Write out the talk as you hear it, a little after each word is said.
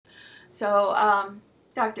So,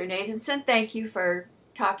 Dr. Nathanson, thank you for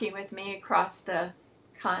talking with me across the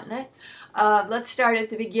continent. Let's start at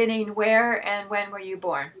the beginning. Where and when were you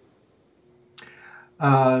born?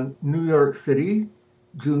 New York City,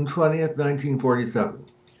 June 20th, 1947.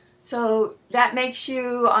 So that makes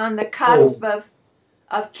you on the Oh, cusp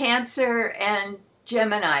of Cancer and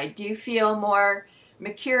Gemini. Do you feel more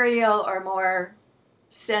mercurial or more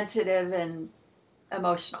sensitive and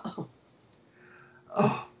emotional?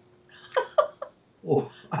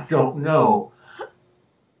 oh, I don't know.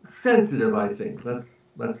 Sensitive, I think. Let's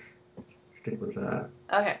stick with that.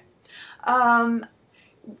 Okay. Um,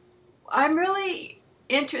 I'm really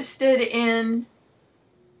interested in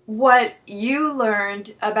what you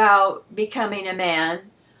learned about becoming a man.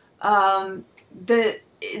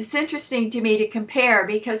 It's interesting to me to compare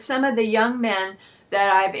because some of the young men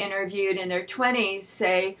that I've interviewed in their 20s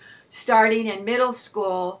say starting in middle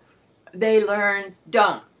school they learn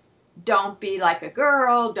don't be like a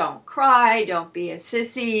girl, don't cry, don't be a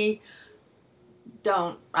sissy,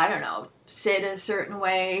 don't, I don't know, sit a certain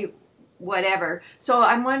way, whatever. So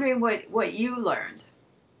I'm wondering what you learned.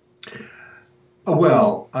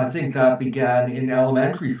 Well, I think that began in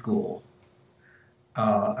elementary school,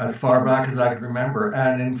 as far back as I can remember.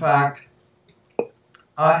 And in fact,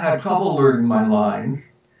 I had trouble learning my lines.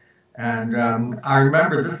 And I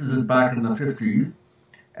remember this is back in the 50s.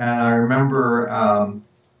 And I remember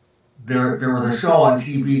there was a show on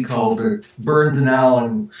TV called the Burns and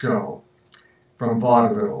Allen Show from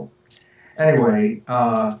vaudeville. Anyway,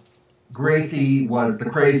 Gracie was the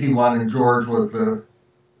crazy one and George was the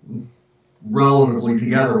relatively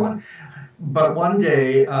together one. But one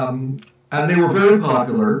day, and they were very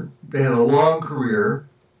popular. They had a long careers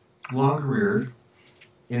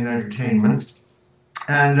in entertainment.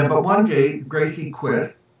 And but one day, Gracie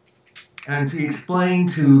quit, and she explained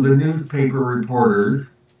to the newspaper reporters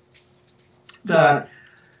that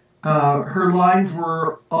her lines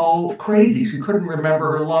were all crazy. She couldn't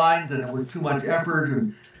remember her lines, and it was too much effort.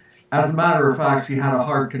 And as a matter of fact, she had a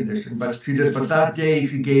heart condition, but she did. But that day,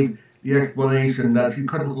 she gave the explanation that she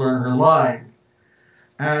couldn't learn her lines,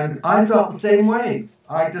 and I felt the same way.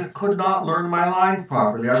 I just could not learn my lines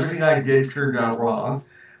properly. Everything I did turned out wrong,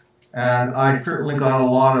 and I certainly got a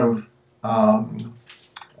lot of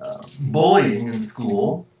bullying in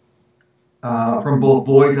school from both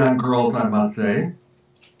boys and girls, I must say.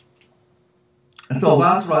 And so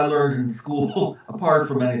that's what I learned in school, apart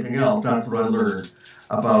from anything else. That's what I learned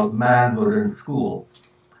about manhood in school.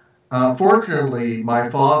 Fortunately, my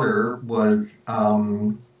father was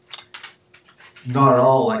not at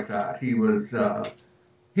all like that. He was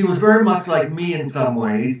very much like me in some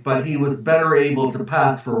ways, but he was better able to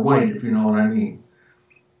pass for white, if you know what I mean.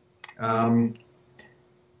 Um,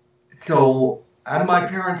 and my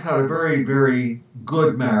parents had a very, very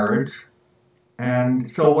good marriage.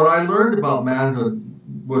 And so what I learned about manhood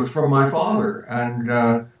was from my father. And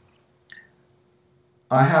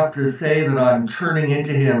I have to say that I'm turning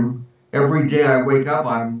into him every day I wake up.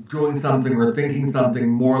 I'm doing something or thinking something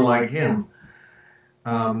more like him.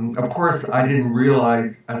 Of course, I didn't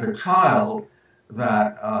realize as a child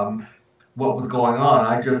that what was going on.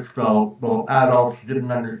 I just felt, well, adults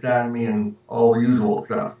didn't understand me and all the usual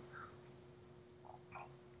stuff.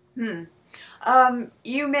 Hmm.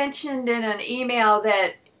 You mentioned in an email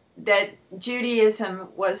that Judaism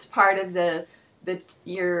was part of the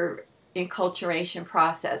your enculturation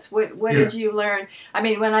process. What Yeah. did you learn? I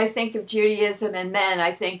mean, when I think of Judaism and men,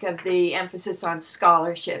 I think of the emphasis on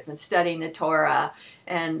scholarship and studying the Torah,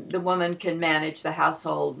 and the woman can manage the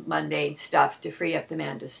household mundane stuff to free up the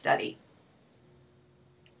man to study.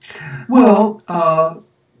 Well,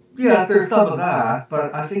 yes, there's some of that,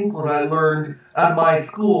 but I think what I learned at my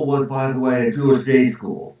school was, by the way, a Jewish day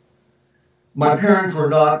school. My parents were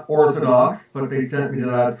not Orthodox, but they sent me to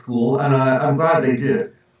that school, and I'm glad they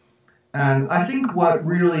did. And I think what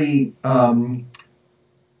really, the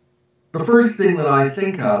first thing that I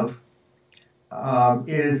think of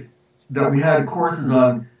is that we had courses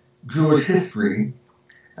on Jewish history,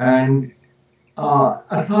 and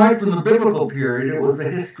aside from the biblical period, it was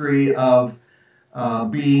a history of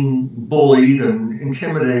being bullied and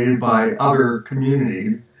intimidated by other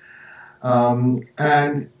communities.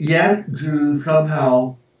 And yet, Jews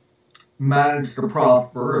somehow managed to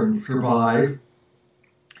prosper and survive.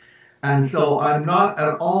 And so I'm not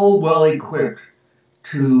at all well equipped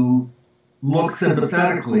to look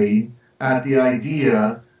sympathetically at the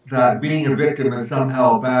idea that being a victim is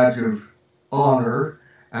somehow a badge of honor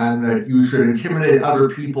and that you should intimidate other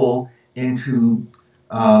people into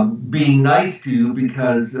being nice to you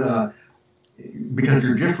because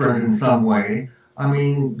you're different in some way. I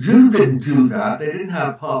mean, Jews didn't do that. They didn't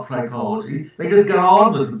have pop psychology. They just got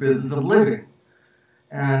on with the business of living,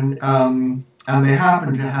 and they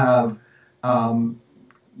happened to have um,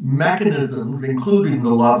 mechanisms, including the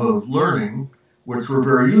love of learning, which were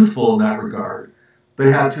very useful in that regard.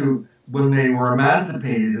 They had to, when they were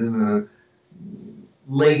emancipated in the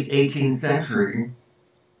late 18th century,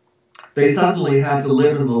 they suddenly had to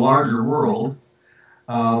live in the larger world,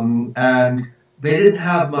 and they didn't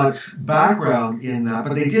have much background in that,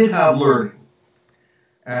 but they did have learning.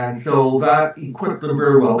 And so that equipped them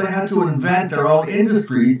very well. They had to invent their own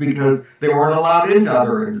industries because they weren't allowed into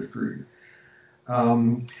other industries.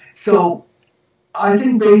 So I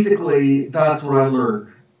think basically that's what I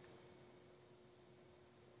learned.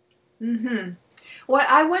 Mm-hmm. Well,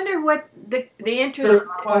 I wonder what the interest.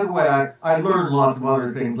 By the way, I learned lots of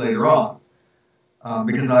other things later on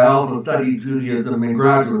because I also studied Judaism in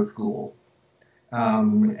graduate school.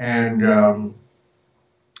 Um, and, um,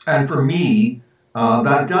 and for me,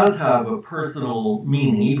 that does have a personal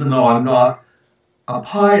meaning, even though I'm not a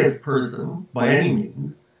pious person by any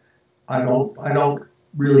means. I don't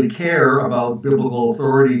really care about biblical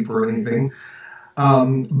authority for anything.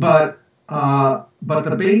 But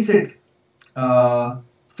the basic uh,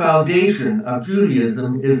 foundation of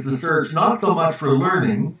Judaism is the search not so much for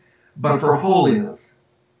learning, but for holiness.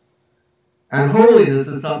 And holiness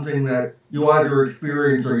is something that you either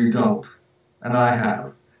experience or you don't, and I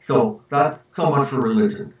have. So that's so much for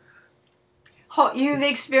religion. You've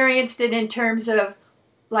experienced it in terms of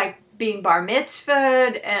like being bar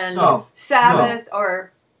mitzvahed and No, no, Sabbath,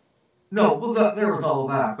 or no. Well, there was all of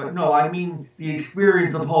that, but no, I mean the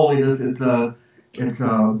experience of holiness. It's a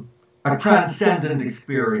transcendent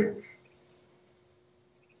experience.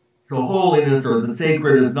 So holiness or the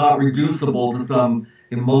sacred is not reducible to some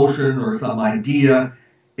emotion or some idea.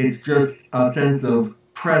 It's just a sense of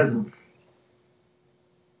presence.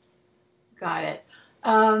 got it.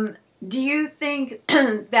 Do you think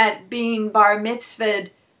that being bar mitzvahed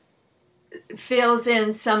fills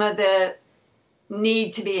in some of the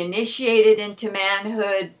need to be initiated into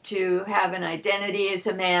manhood, to have an identity as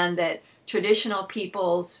a man, that traditional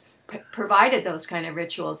peoples provided those kind of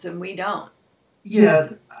rituals and we don't?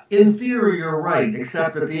 Yes, in theory, you're right,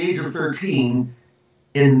 except at the age of 13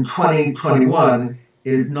 in 2021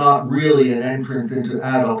 is not really an entrance into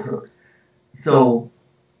adulthood. So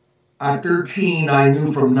at 13, I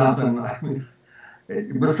knew from nothing. I mean,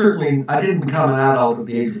 it was certainly, I didn't become an adult at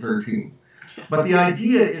the age of 13. But the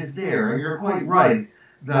idea is there, and you're quite right,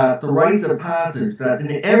 that the rites of passage, that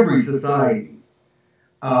in every society,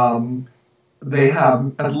 um, they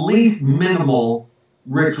have at least minimal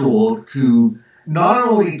rituals to not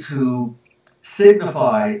only to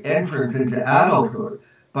signify entrance into adulthood,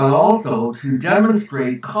 but also to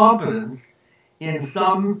demonstrate competence in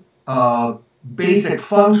some basic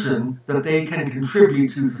function that they can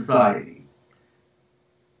contribute to society.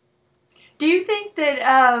 Do you think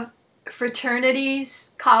that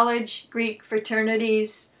fraternities, college Greek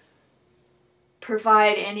fraternities,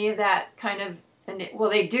 provide any of that kind of, well,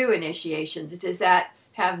 they do initiations. Does that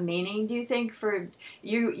have meaning, do you think, for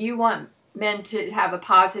you? You want men to have a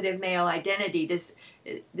positive male identity. Does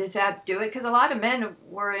that do it? Because a lot of men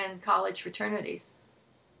were in college fraternities.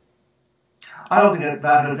 I don't think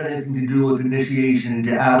that has anything to do with initiation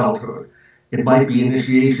into adulthood. It might be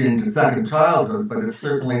initiation into second childhood, but it's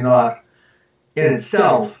certainly not in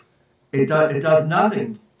itself. It does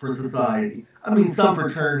nothing for society. I mean, some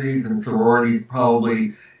fraternities and sororities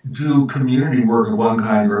probably do community work of one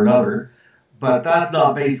kind or another, but that's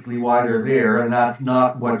not basically why they're there, and that's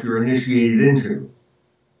not what you're initiated into.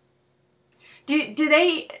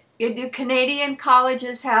 Do Canadian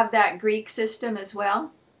colleges have that Greek system as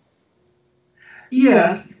well?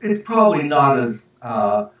 Yes, it's not as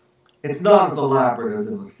elaborate as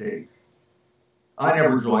in the States. I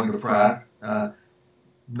never joined a frat.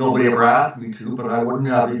 Nobody ever asked me to, but I wouldn't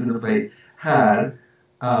have even if they had.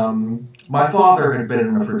 My father had been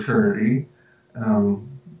in a fraternity.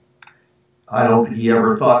 Um, I don't think he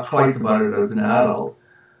ever thought twice about it as an adult.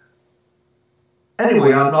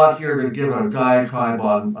 Anyway, I'm not here to give a diatribe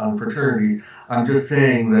on fraternities. I'm just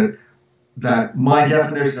saying that my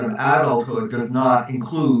definition of adulthood does not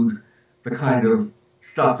include the kind of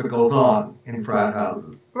stuff that goes on in frat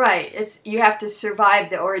houses. Right. It's you have to survive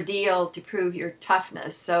the ordeal to prove your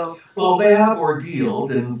toughness. So, Well, they have ordeals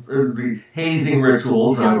and the hazing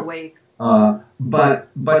rituals, hell awake. but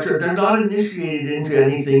they're not initiated into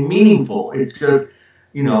anything meaningful. It's just,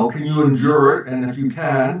 can you endure it? And if you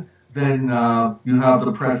can, then you have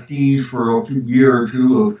the prestige for a year or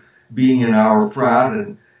two of being in our frat,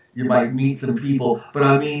 and you might meet some people. But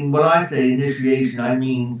I mean, when I say initiation, I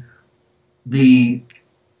mean the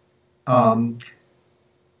a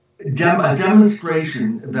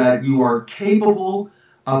demonstration that you are capable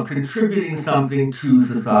of contributing something to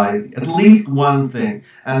society, at least one thing.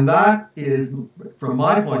 And that is, from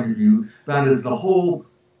my point of view, that is the whole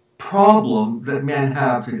problem that men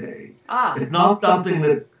have today. Ah. It's not something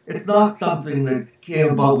that came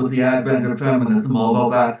about with the advent of feminism, although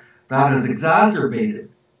that has exacerbated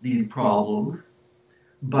these problems.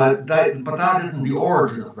 But that isn't the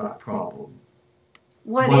origin of that problem.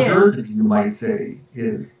 What Modernity, is? you might say,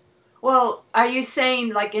 is. Well, are you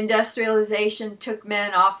saying like industrialization took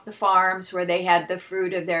men off the farms where they had the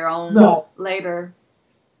fruit of their own No, labor?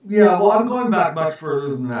 yeah, well, I'm going back much further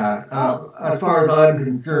than that. Oh, As far as I'm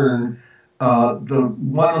concerned, the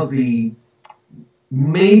one of the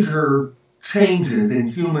major changes in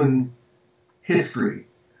human history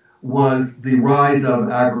was the rise of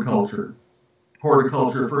agriculture,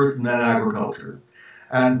 horticulture first and then agriculture.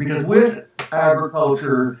 And because with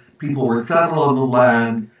agriculture, people were settled on the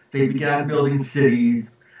land, they began building cities,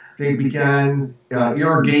 they began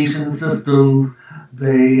irrigation systems,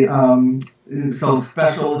 they so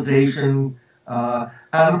specialization,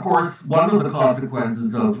 and of course, one of the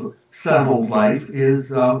consequences of settled life is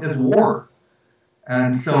war.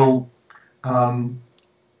 And so um,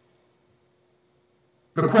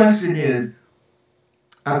 the question is,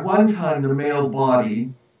 at one time, the male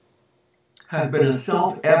body had been a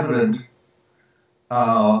self-evident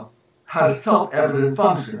uh, had a self-evident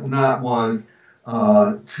function, and that was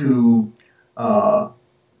to uh,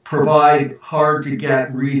 provide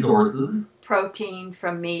hard-to-get resources. protein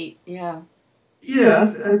from meat. Yeah.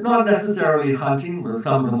 Yes, not necessarily hunting.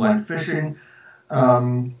 Some of them went fishing,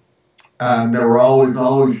 um, and there were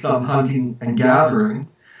always some hunting and gathering.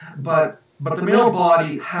 But the male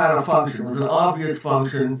body had a function. It was an obvious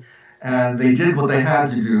function, and they did what they had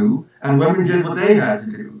to do, and women did what they had to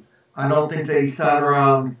do. I don't think they sat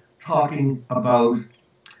around talking about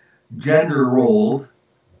gender roles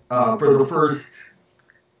for the first,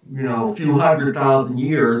 few 100,000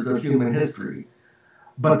 years of human history.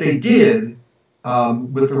 But they did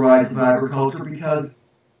with the rise of agriculture because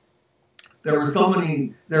there was so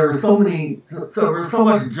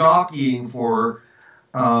much jockeying for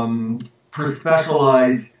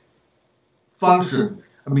specialized functions.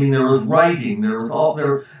 I mean, there was writing, there was all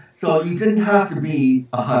there. So you didn't have to be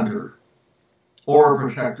a hunter or a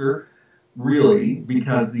protector, really,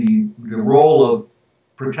 because the role of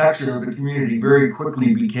protection of the community very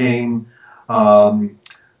quickly became um,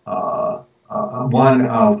 one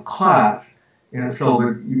of class. And so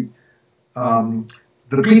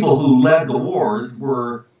the people who led the wars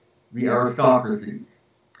were the aristocracies.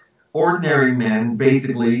 Ordinary men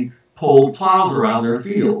basically pulled plows around their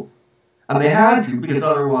fields. And they had to because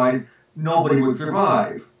otherwise nobody would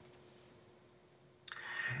survive.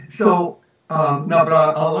 So, no, but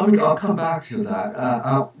I'll come back to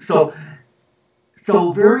that. So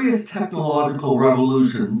various technological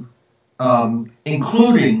revolutions,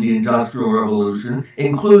 including the Industrial Revolution,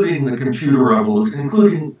 including the Computer Revolution,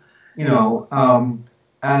 including,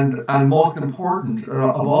 and most important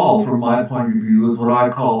of all, from my point of view, is what I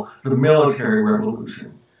call the Military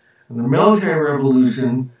Revolution. And the Military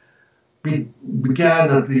Revolution began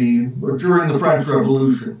during the French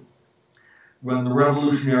Revolution, when the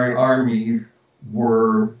revolutionary armies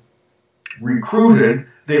were recruited.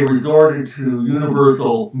 They resorted to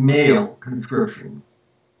universal male conscription.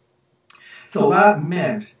 So that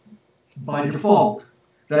meant, by default,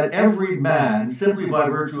 that every man, simply by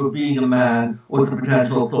virtue of being a man, was a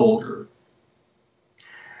potential soldier.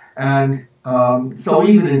 And so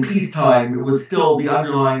even in peacetime, it was still the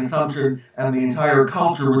underlying assumption, and the entire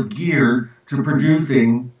culture was geared to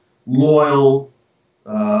producing loyal,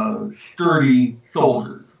 sturdy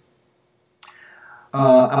soldiers.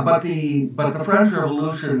 But the French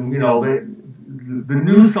Revolution, the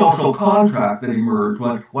new social contract that emerged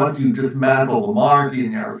once you dismantle the monarchy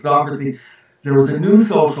and the aristocracy, there was a new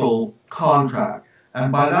social contract,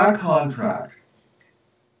 and by that contract,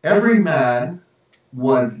 every man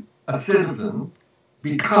was a citizen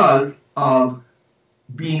because of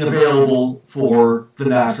being available for the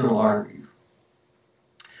national armies.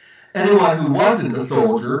 Anyone who wasn't a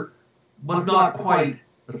soldier was not quite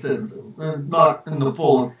a citizen, not in the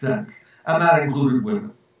fullest sense, and that included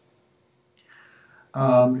women.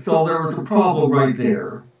 So there was a problem right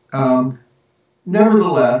there.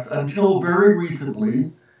 Nevertheless, until very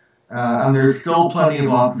recently, and there's still plenty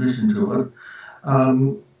of opposition to it,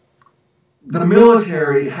 the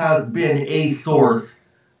military has been a source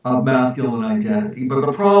of masculine identity, but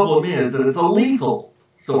the problem is that it's a lethal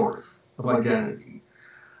source of identity.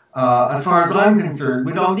 As far as I'm concerned,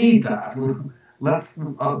 we don't need that.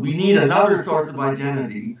 we need another source of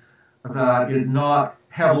identity that is not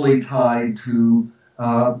heavily tied to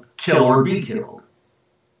kill or be killed.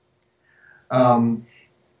 So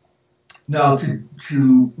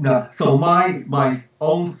my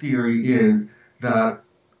own theory is that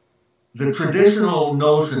the traditional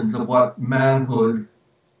notions of what manhood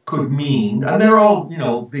could mean, and they're all,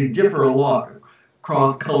 they differ a lot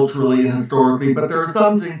cross-culturally and historically, but there are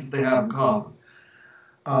some things that they have in common.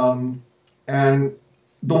 And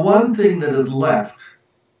the one thing that is left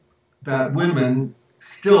that women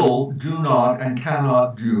still do not and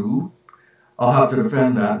cannot do, I'll have to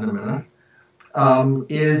defend that in a minute,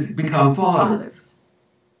 is become fathers.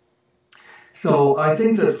 So I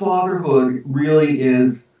think that fatherhood really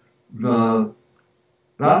is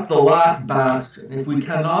that's the last bastion. If we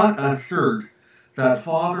cannot assert that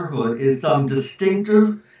fatherhood is some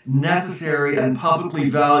distinctive, necessary, and publicly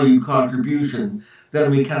valued contribution,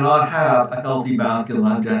 then we cannot have a healthy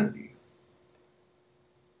masculine identity.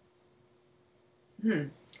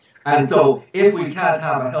 And so if we can't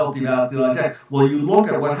have a healthy masculine identity, well, you look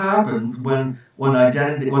at what happens when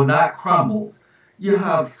that crumbles. You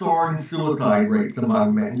have soaring suicide rates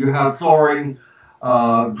among men. You have soaring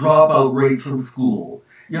dropout rates from school.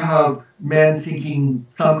 You have men seeking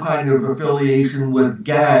some kind of affiliation with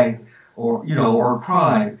gangs or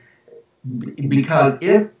crime. Because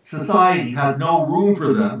if society has no room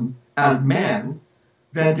for them as men,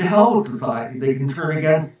 then to hell with society. They can turn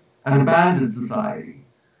against and abandon society.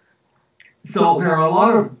 So there are a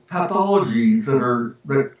lot of pathologies that are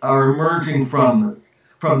emerging from this,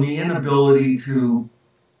 from the inability to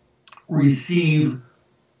receive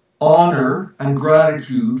honor and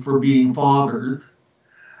gratitude for being fathers,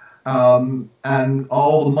 and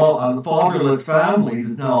all the fatherless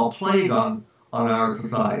families is now a plague on our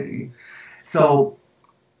society. So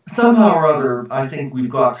somehow or other, I think we've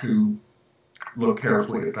got to look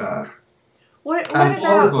carefully at that. And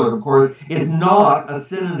fatherhood, of course, is not a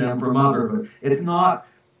synonym for motherhood.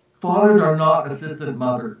 Fathers are not assistant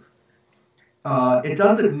mothers. It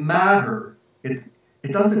doesn't matter. It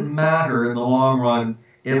doesn't matter in the long run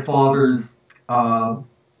if fathers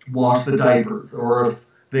wash the diapers, or if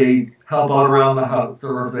they help out around the house,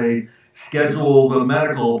 or if they schedule the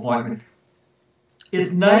medical appointment.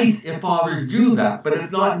 It's nice if fathers do that, but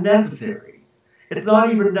it's not necessary. It's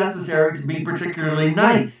not even necessary to be particularly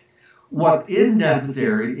nice. What is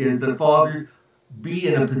necessary is that fathers be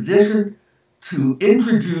in a position to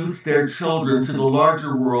introduce their children to the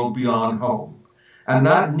larger world beyond home. And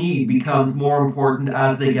that need becomes more important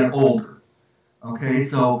as they get older. Okay,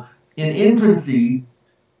 so in infancy,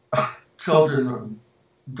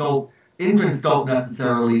 infants don't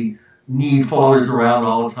necessarily need fathers around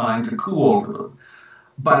all the time to coo over them.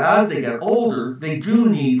 But as they get older, they do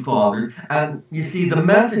need fathers. And you see, the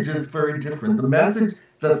message is very different. The message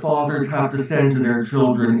that fathers have to send to their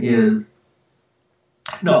children is,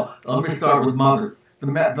 let me start with mothers.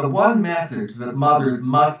 The one message that mothers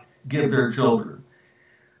must give their children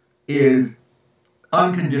is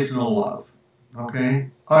unconditional love.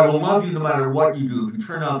 Okay? I will love you no matter what you do. If you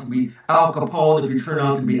turn out to be Al Capone, if you turn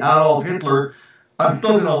out to be Adolf Hitler, I'm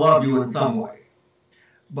still going to love you in some way.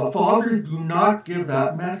 But fathers do not give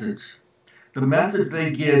that message. The message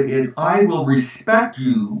they give is, I will respect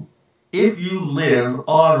you if you live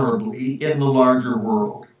honorably in the larger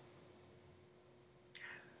world.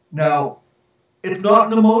 Now, it's not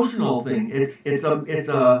an emotional thing. It's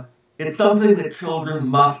something that children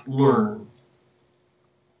must learn.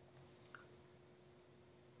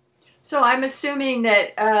 So I'm assuming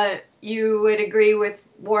that you would agree with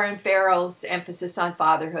Warren Farrell's emphasis on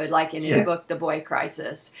fatherhood, like in his book, The Boy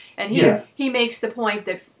Crisis. And he makes the point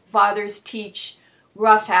that fathers teach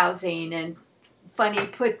roughhousing and funny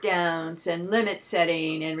put-downs and limit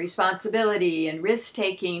setting and responsibility and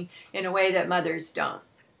risk-taking in a way that mothers don't.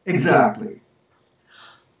 Exactly.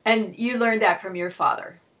 And you learned that from your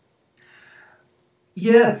father.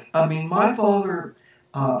 Yes. I mean, my father,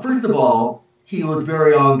 first of all, he was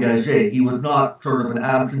very engagé. He was not sort of an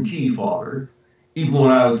absentee father, even when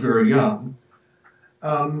I was very young.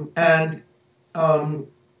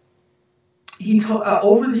 He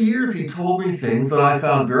over the years, he told me things that I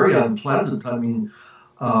found very unpleasant. I mean,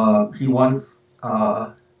 he once,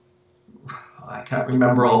 I can't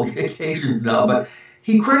remember all the occasions now, but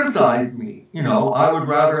he criticized me. I would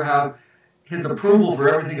rather have his approval for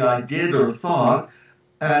everything I did or thought,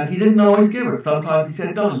 and he didn't always give it. Sometimes he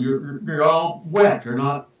said, no, you're all wet.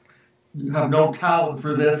 You have no talent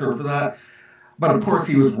for this or for that. But of course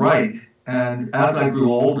he was right. And as I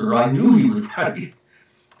grew older, I knew he was right.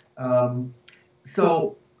 I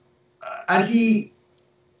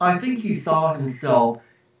think he saw himself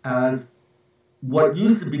as what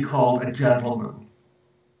used to be called a gentleman.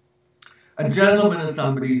 A gentleman is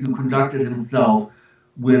somebody who conducted himself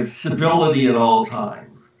with civility at all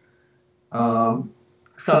times. Um,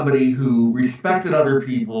 Somebody who respected other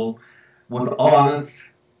people, was honest,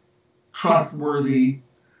 trustworthy.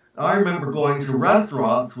 I remember going to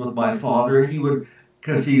restaurants with my father, and he would,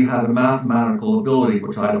 because he had a mathematical ability,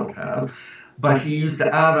 which I don't have, but he used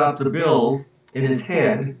to add up the bills in his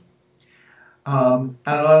head. And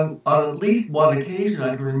on at least one occasion,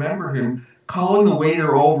 I can remember him calling the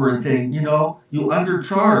waiter over and saying, you know, you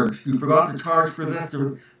undercharged. You forgot to charge for this.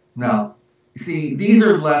 Now, see, these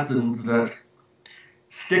are lessons that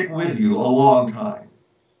stick with you a long time.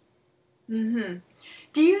 Mm-hmm.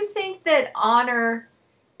 Do you think that honor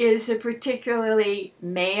is a particularly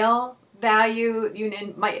male value? You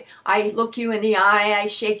know, I look you in the eye, I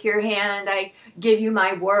shake your hand, I give you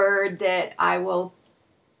my word that I will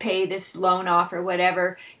pay this loan off or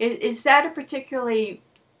whatever. Is that a particularly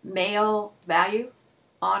male value,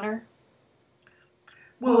 honor?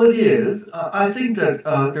 Well, it is. I think that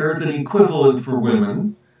there is an equivalent for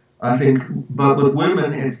women. I think, but with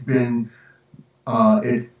women, it's the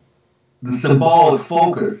symbolic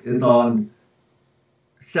focus is on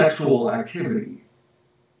sexual activity,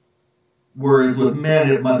 whereas with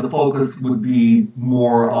men, the focus would be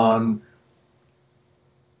more on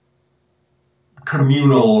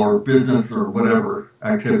communal or business or whatever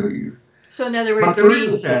activities. So in other But words, there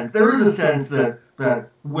is a sense that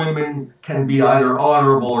women can be either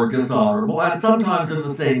honorable or dishonorable, and sometimes in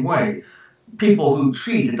the same way. People who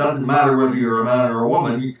cheat, it doesn't matter whether you're a man or a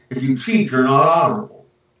woman. If you cheat, you're not honorable.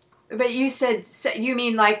 but you said you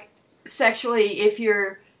mean like sexually if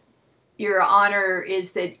your honor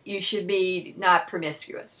is that you should be not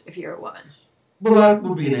promiscuous if you're a woman. Well, that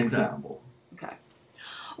would be an example. Okay.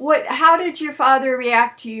 How did your father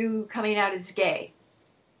react to you coming out as gay?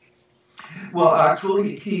 Well,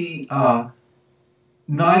 actually, he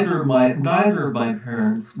neither of my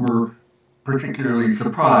parents were particularly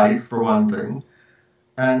surprised, for one thing,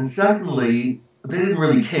 and secondly, they didn't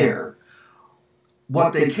really care.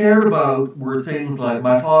 What they cared about were things like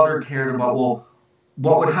my father cared about, well,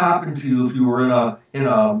 what would happen to you if you were in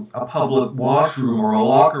a public washroom or a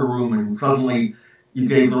locker room and suddenly you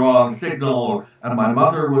gave the wrong signal, and my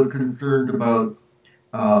mother was concerned about,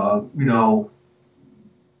 you know,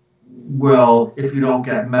 well, if you don't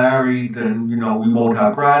get married, then, you know, we won't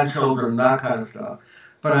have grandchildren, that kind of stuff.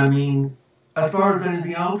 But I mean, as far as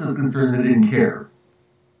anything else is concerned, they didn't care.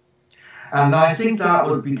 And I think that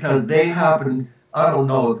was because they happened, I don't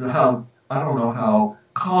know how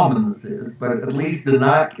common this is, but at least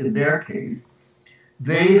in their case,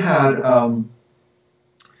 they had,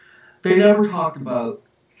 they never talked about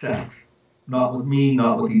sex. Not with me,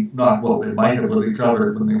 well, they might have with each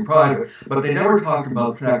other when they were private, but they never talked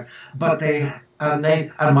about sex. But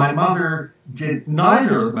and my mother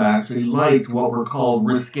neither of them actually liked what were called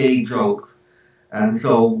risque jokes. And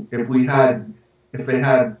so if they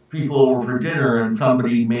had people over for dinner and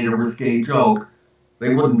somebody made a risque joke,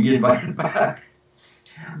 they wouldn't be invited back.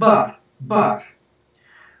 But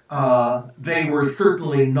they were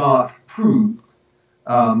certainly not prudes.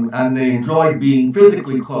 And they enjoyed being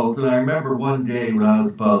physically close. And I remember one day when I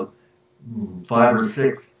was about 5 or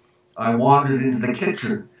 6, I wandered into the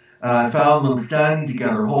kitchen and I found them standing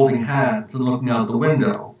together, holding hands and looking out the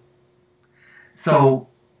window. So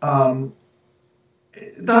that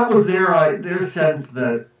was their sense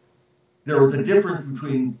that there was a difference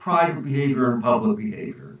between private behavior and public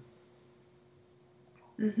behavior.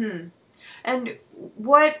 Mm-hmm. And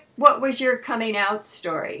what was your coming out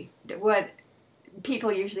story? What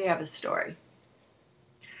people usually have a story.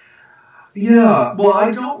 Yeah, well,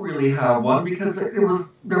 I don't really have one because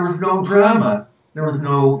there was no drama. There was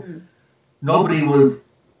no nobody was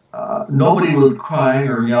nobody was crying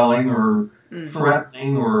or yelling or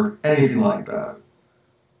threatening or anything like that.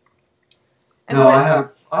 And Now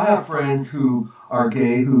I have friends who are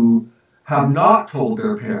gay who have not told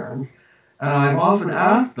their parents, and I've often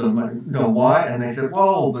asked them, you know, why, and they said,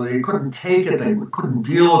 well, but they couldn't take it, they couldn't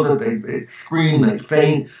deal with it, they'd scream, they'd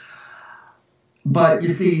faint. But you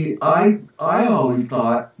see, I always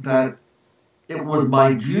thought that it was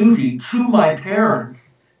my duty to my parents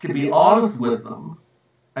to be honest with them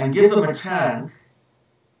and give them a chance.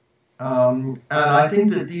 And I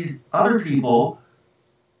think that these other people,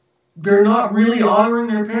 they're not really honoring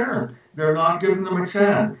their parents. They're not giving them a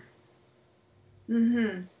chance.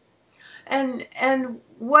 Mm-hmm. And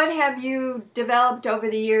what have you developed over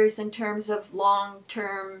the years in terms of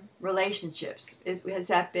long-term relationships? Has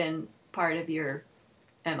that been part of your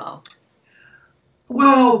MO?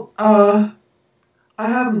 Well, I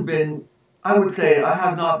would say I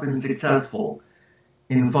have not been successful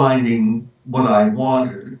in finding what I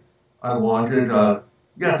wanted. I wanted,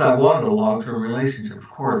 yes, I wanted a long-term relationship, of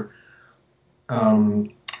course.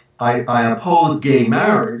 Um, I opposed gay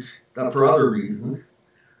marriage for other reasons,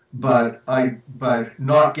 but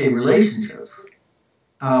not gay relationships.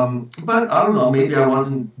 But I don't know, maybe I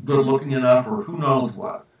wasn't good looking enough, or who knows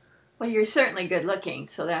what. Well, you're certainly good looking,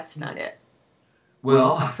 so that's not it.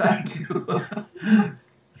 Well, thank you,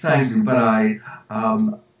 thank you. But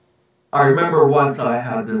um, I remember once I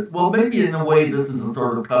had this. Well, maybe in a way this is a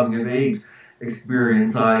sort of coming of age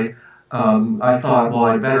experience. I thought, well,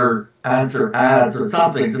 I better answer ads or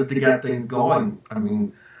something just to get things going. I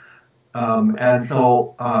mean, and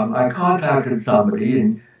so I contacted somebody,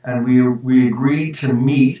 and we agreed to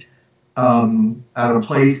meet at a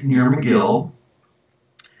place near McGill.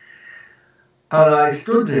 And I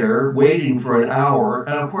stood there waiting for an hour,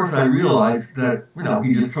 and of course I realized that,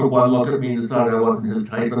 he just took one look at me and decided I wasn't his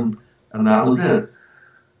type, and that was it.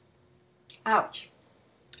 Ouch.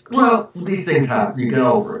 Well, these things happen. You get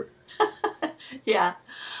over it. Yeah.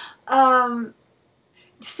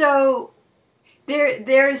 So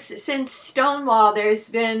there's since Stonewall, there's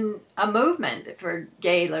been a movement for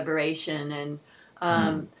gay liberation,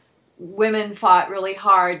 and women fought really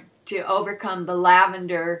hard to overcome the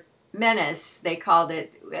lavender menace, they called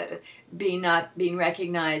it, not being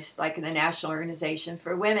recognized like in the National Organization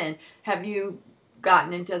for Women. Have you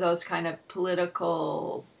gotten into those kind of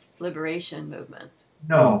political liberation movements?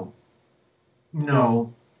 No.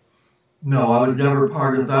 I was never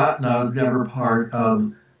part of that, and I was never part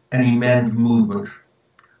of any men's movement.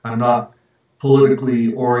 I'm not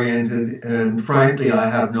politically oriented, and frankly, I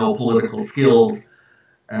have no political skills.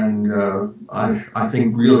 And I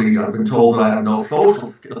think really I've been told that I have no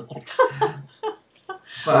social skills.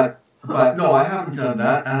 but no, I haven't done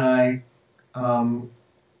that, and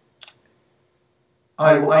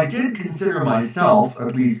I did consider myself,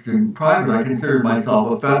 at least in private, I considered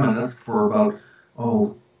myself a feminist for about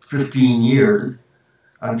 15 years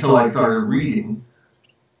until I started reading.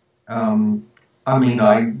 You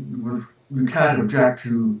can't object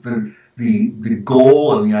to the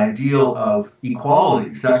goal and the ideal of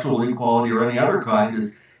equality, sexual equality or any other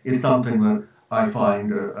kind, is something that I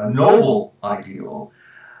find a noble ideal.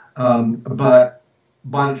 But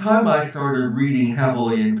by the time I started reading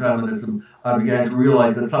heavily in feminism, I began to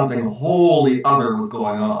realize that something wholly other was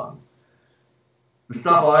going on. The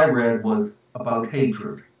stuff I read was about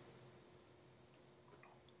hatred.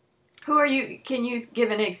 Who are you? Can you give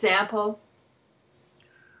an example?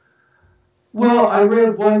 Well, I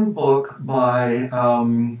read one book by,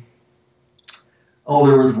 there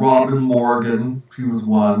was Robin Morgan. She was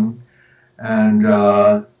one,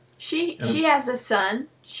 and she has a son.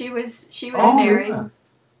 She was married.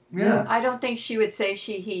 Yeah. I don't think she would say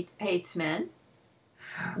she hates men.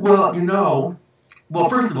 Well,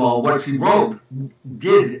 first of all, what she wrote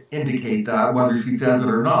did indicate that, whether she says it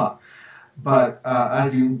or not. But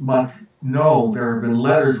as you must know, there have been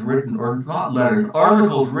letters written, or not letters,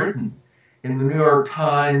 articles written in the New York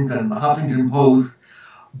Times and the Huffington Post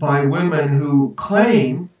by women who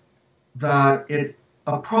claim that it's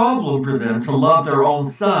a problem for them to love their own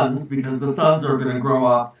sons because the sons are going to grow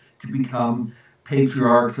up to become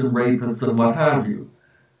patriarchs and rapists and what have you.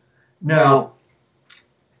 Now,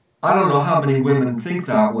 I don't know how many women think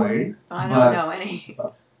that way. I don't know any.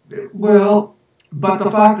 Well, but the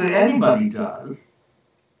fact that anybody does,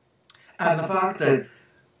 and the fact that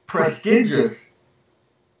prestigious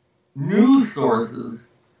news sources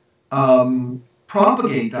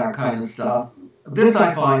propagate that kind of stuff, this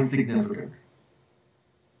I find significant.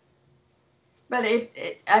 But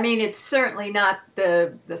it's certainly not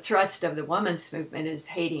the thrust of the women's movement is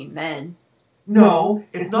hating men. No,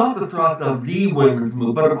 it's not the thrust of the women's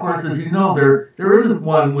movement. But of course, as you know, there isn't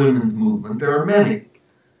one women's movement. There are many.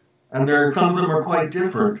 And some of them are quite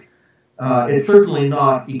different. It's certainly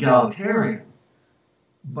not egalitarian.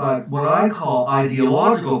 But what I call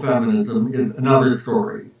ideological feminism is another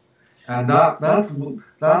story. And that's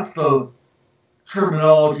the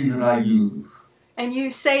terminology that I use. And you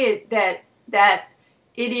say that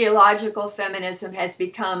ideological feminism has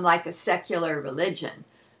become like a secular religion.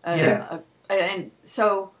 Yes. And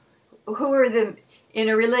so who are in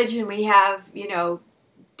a religion we have,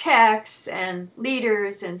 texts and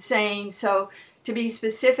leaders and sayings. So to be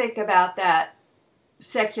specific about that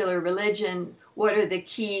secular religion, what are the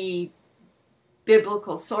key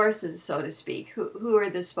biblical sources, so to speak? Who are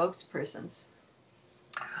the spokespersons?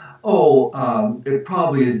 It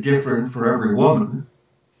probably is different for every woman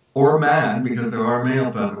or man, because there are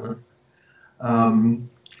male feminists.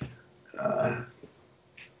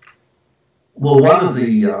 Well, one of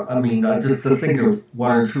the, just to think of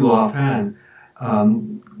one or two offhand,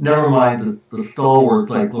 Never mind the stalwarts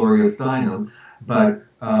like Gloria Steinem, but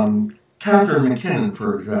Catherine McKinnon,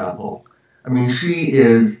 for example. I mean,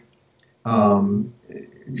 um,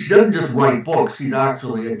 she doesn't just write books, she's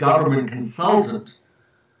actually a government consultant.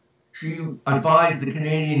 She advised the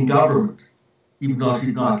Canadian government, even though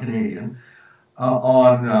she's not Canadian,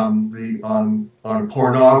 on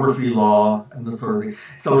pornography law and the sort of thing.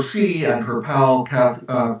 So she and her pal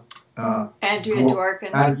Andrea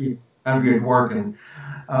Dworkin. Andrea Dworkin.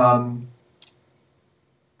 And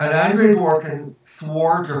Andrea Dworkin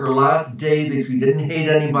swore to her last day that she didn't hate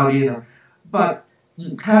anybody, but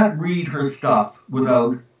you can't read her stuff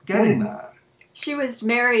without getting that. She was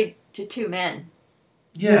married to 2 men.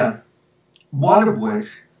 Yes, one of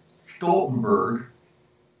which, Stoltenberg,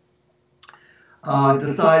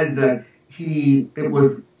 decided that it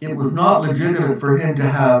was not legitimate for him to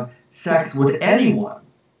have sex with anyone,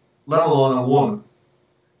 let alone a woman,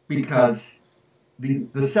 because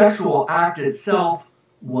the sexual act itself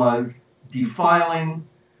was defiling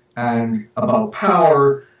and about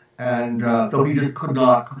power, and so he just could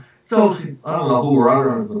not. So I don't know who her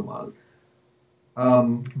other husband was,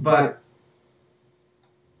 but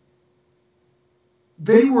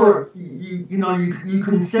they were, you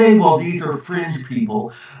can say, well, these are fringe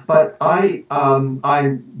people, but I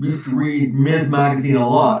used to read Ms. Magazine a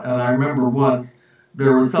lot, and I remember once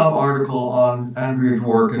there was some article on Andrea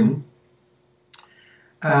Dworkin,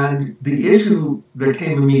 and the issue that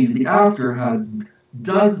came immediately after had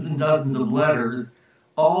dozens and dozens of letters,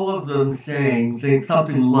 all of them saying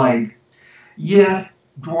something like, yes,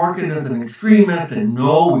 Dworkin is an extremist, and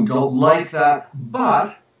no, we don't like that,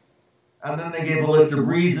 but, and then they gave a list of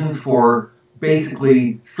reasons for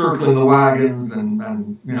basically circling the wagons and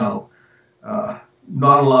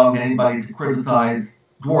not allowing anybody to criticize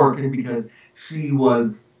Dworkin because she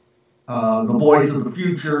was the voice of the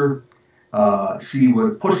future. She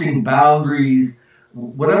was pushing boundaries,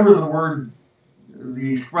 whatever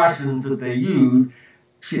the expressions that they use,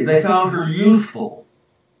 they found her useful,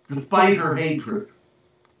 despite her hatred.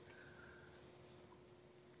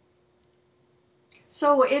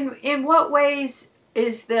 So in what ways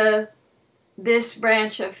is this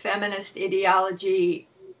branch of feminist ideology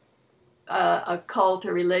a cult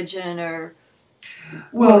or religion or?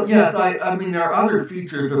 Well, yes, I mean, there are other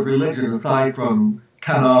features of religion aside from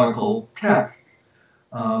canonical texts.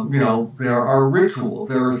 There are rituals,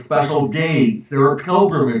 there are special days, there are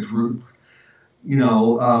pilgrimage routes.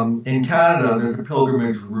 In Canada, there's a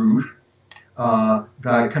pilgrimage route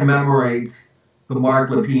that commemorates the Marc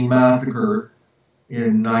Lépine massacre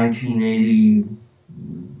in 1980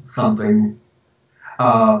 something.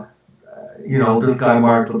 This guy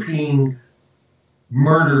Marc Lépine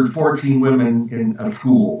murdered 14 women in a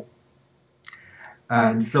school,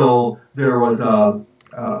 and so there was a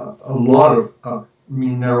lot of.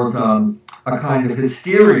 There was a kind of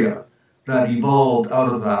hysteria that evolved out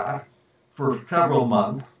of that for several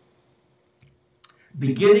months,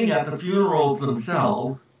 beginning at the funerals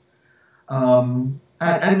themselves, and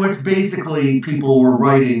which basically people were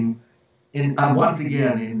writing once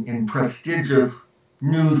again in prestigious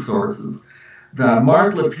news sources that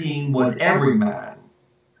Marc Lépine was every man.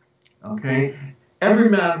 Okay, every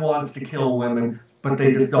man wants to kill women, but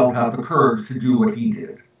they just don't have the courage to do what he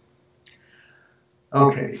did.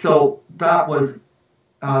 Okay, so that was,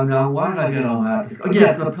 now why did I get on that? Oh, yeah,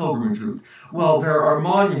 it's a pilgrimage route. Well, there are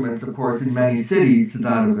monuments, of course, in many cities to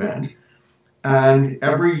that event, and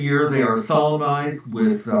every year they are solemnized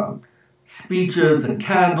with speeches and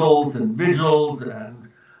candles and vigils and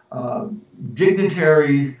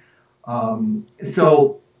dignitaries.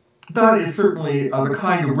 So that is certainly the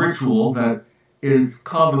kind of ritual that is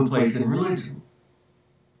commonplace in religion.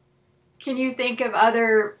 Can you think of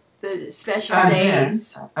the special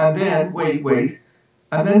days? And then, wait.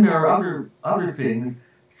 And then there are other things,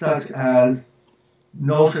 such as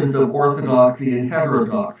notions of orthodoxy and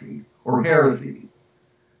heterodoxy, or heresy.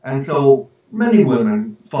 And so many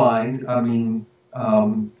women find, that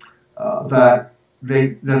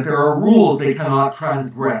there are rules they cannot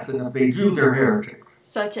transgress, and if they do, they're heretics.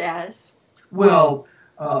 Such as? Well,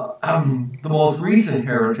 the most recent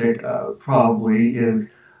heretic probably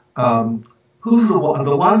is who's the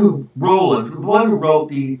one who wrote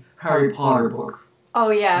the Harry Potter books. Oh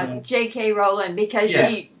yeah, J.K. Rowling, because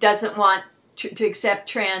she doesn't want to accept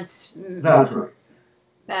trans. That's right.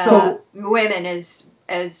 Women as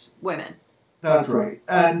women. That's right,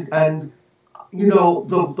 and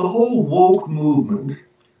the whole woke movement,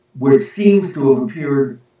 which seems to have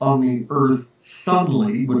appeared on the earth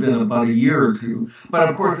suddenly within about a year or two, but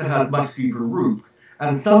of course it has much deeper roots.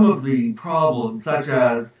 And some of the problems, such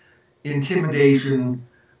as intimidation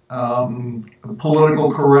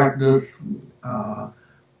political correctness,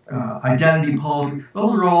 identity politics.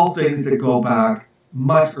 Those are all things that go back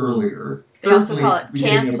much earlier. They also Certainly, call it the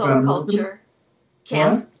beginning of cancel feminism. culture.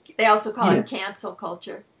 What? They also call Yeah. it cancel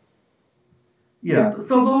culture. Yeah,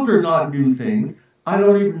 so those are not new things. I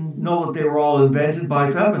don't even know that they were all invented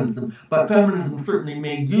by feminism, but feminism certainly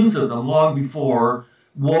made use of them long before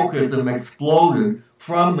wokeism exploded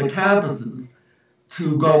from the campuses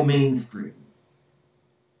to go mainstream.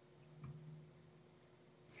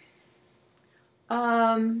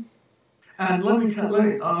 And let me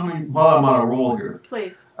while I'm on a roll here.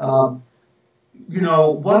 Please. One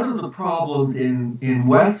of the problems in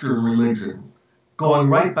Western religion, going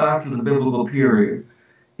right back to the biblical period,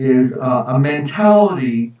 is a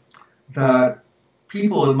mentality that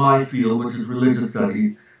people in my field, which is religious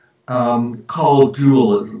studies, call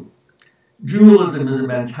dualism. Dualism is a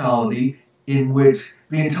mentality in which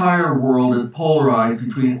the entire world is polarized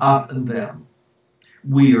between us and them.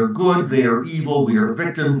 We are good, they are evil, we are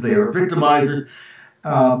victims, they are victimizers.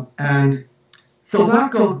 And so that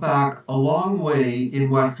goes back a long way in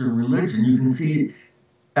Western religion. You can see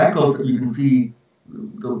echoes, you can see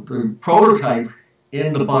the prototypes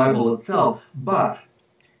in the Bible itself. But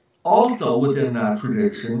also within that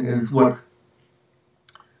tradition is what's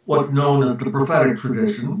known as the prophetic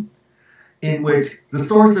tradition, in which the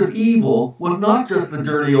source of evil was not just the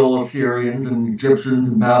dirty old Assyrians and Egyptians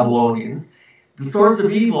and Babylonians. The source of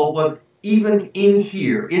evil was even in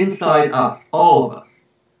here, inside us, all of us.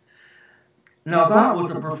 Now that was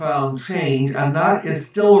a profound change, and that is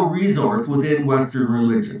still a resource within Western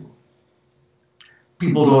religion.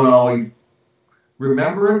 People don't always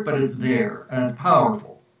remember it, but it's there, and it's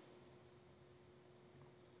powerful.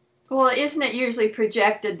 Well, isn't it usually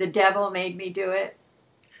projected, the devil made me do it?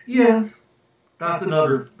 Yes, that's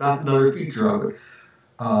another feature of it.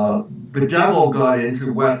 The devil got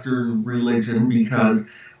into Western religion because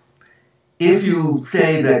if you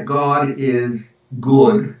say that God is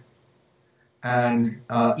good and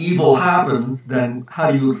evil happens, then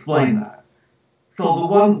how do you explain that? So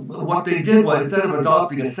what they did was, instead of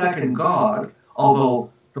adopting a second God,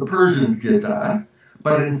 although the Persians did that,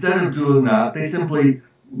 but instead of doing that, they simply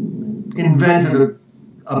invented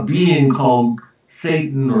a being called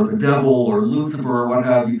Satan or the devil or Lucifer or what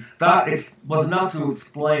have you. That was enough to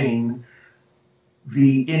explain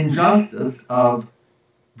the injustice of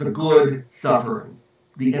the good suffering,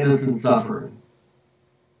 the innocent suffering.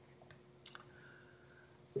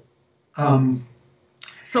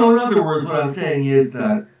 So in other words, what I'm saying is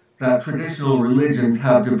that traditional religions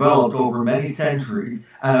have developed over many centuries,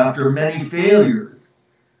 and after many failures,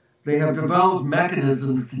 they have developed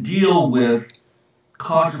mechanisms to deal with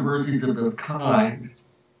controversies of this kind.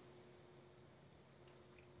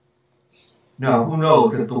 Now, who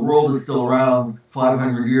knows, if the world is still around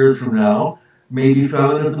 500 years from now, maybe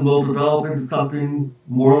feminism will develop into something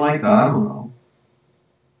more like that. I don't know.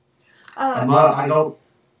 I'm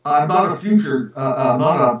not a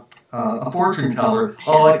fortune teller.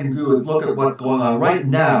 All I can do is look at what's going on right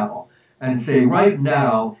now and say, right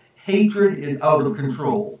now, hatred is out of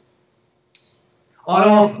control. On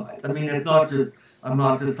all sides. I mean, I'm not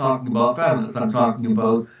just talking about feminists. I'm talking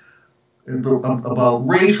about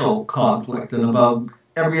racial conflict and about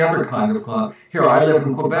every other kind of conflict. Here, I live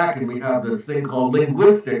in Quebec, and we have this thing called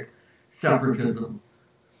linguistic separatism.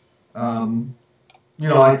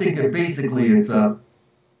 I think that basically it's a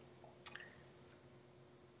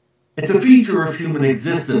feature of human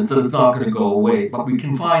existence that it's not going to go away, but we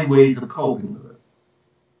can find ways of coping with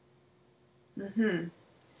it.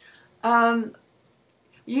 Mm-hmm.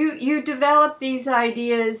 You developed these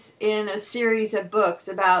ideas in a series of books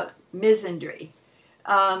about misandry.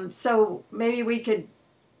 So maybe we could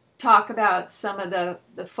talk about some of the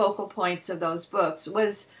focal points of those books.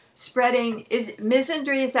 Is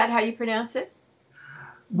misandry, is that how you pronounce it?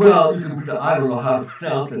 Well, I don't know how to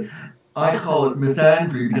pronounce it. I call it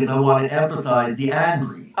misandry because I want to emphasize the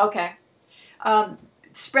andry. Okay.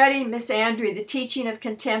 Spreading misandry, the teaching of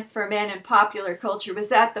contempt for men in popular culture. Was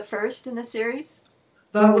that the first in the series?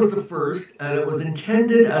 That was the first, and it was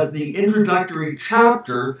intended as the introductory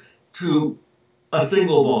chapter to a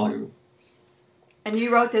single volume. And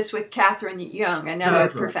you wrote this with Catherine Young, another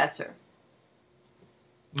professor.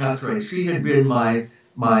 That's right. She had been my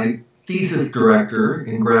thesis director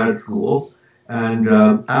in grad school, and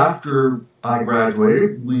after I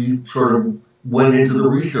graduated, we sort of went into the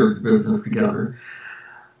research business together.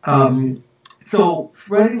 So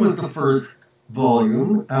Spreading was the first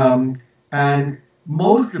volume, and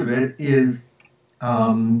most of it is,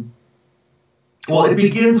 it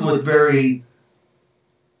begins with very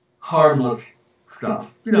harmless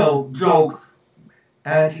stuff, jokes,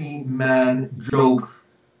 anti-man jokes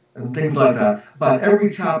and things like that. But every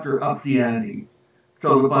chapter ups the ante.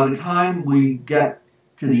 So that by the time we get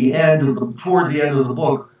to the end of toward the end of the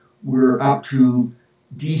book, we're up to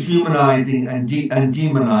dehumanizing and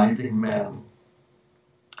demonizing men.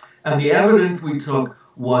 And the evidence we took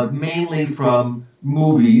was mainly from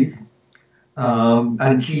movies and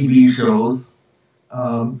TV shows.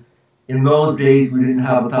 In those days, we didn't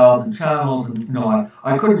have 1,000 channels, and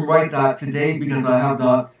I couldn't write that today because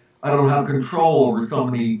I don't have control over so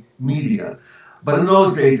many media. But in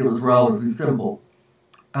those days, it was relatively simple.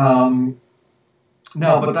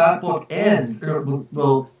 But that book ends.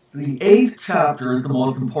 Well, the 8th chapter is the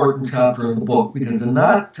most important chapter in the book because in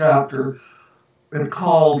that chapter, it's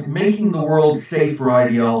called "Making the World Safe for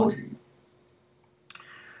Ideology,"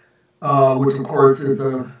 which of course is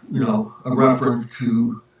a reference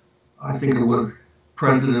to, I think it was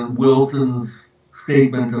President Wilson's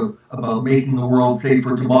statement about making the world safe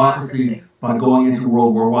for democracy by going into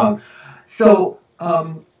World War I. So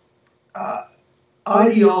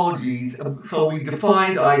ideologies. So we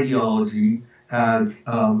defined ideology as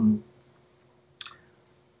a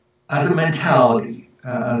mentality,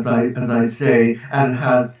 as I say, and it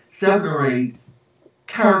has 7 or 8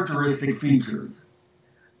 characteristic features.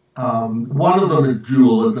 One of them is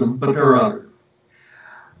dualism, but there are others.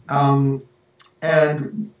 And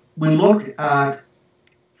we looked at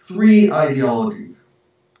 3 ideologies: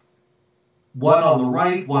 one on the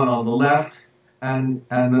right, one on the left, and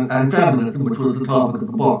feminism, which was the topic of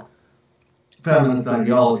the book. Feminist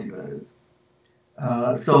ideology, that is.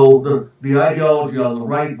 So the ideology on the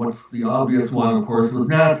right, what's the obvious one, of course, was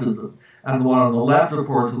Nazism, and the one on the left, of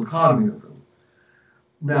course, was communism.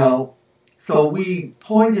 Now, so we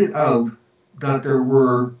pointed out that there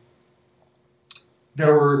were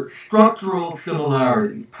structural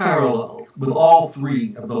similarities, parallels, with all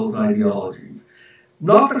 3 of those ideologies.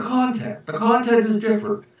 Not the content. The content is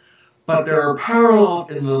different. But there are parallels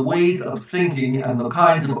in the ways of thinking and the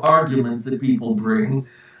kinds of arguments that people bring.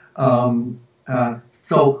 So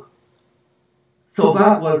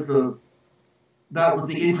that was the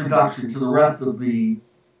introduction to the rest of the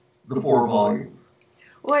 4 volumes.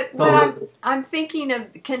 What I'm thinking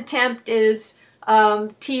of contempt is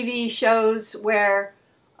TV shows where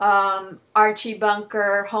Archie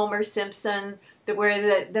Bunker, Homer Simpson,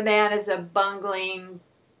 where the man is a bungling,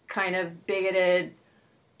 kind of bigoted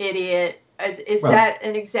idiot. Is Right. that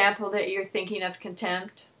an example that you're thinking of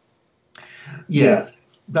contempt? Yes,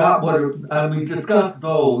 and we discussed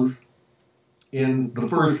those in the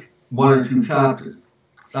first 1 or 2 chapters.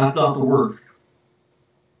 That's not the worst.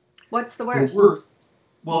 What's the worst? The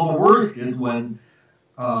worst is when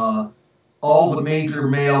all the major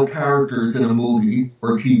male characters in a movie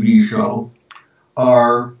or TV show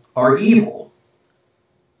are evil.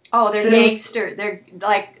 Oh, they're gangster. They're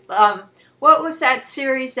like, what was that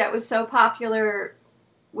series that was so popular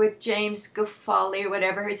with James Gafali or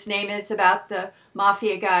whatever his name is, about the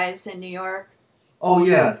mafia guys in New York? Oh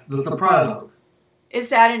yes, The Sopranos. Is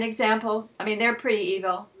that an example? I mean, they're pretty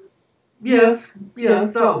evil. Yes,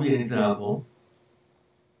 that would be an example.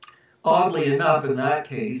 Oddly enough, in that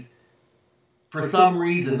case, for some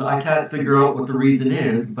reason, I can't figure out what the reason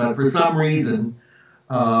is, but for some reason,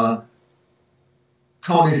 Tony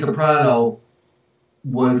Soprano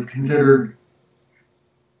was considered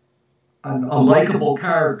a likable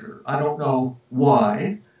character. I don't know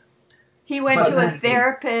why. He went to a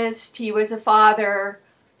therapist. He was a father,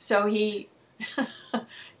 so he,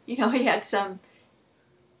 he had some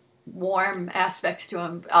warm aspects to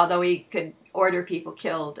him, although he could order people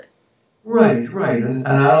killed. Right. And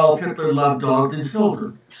Adolf Hitler loved dogs and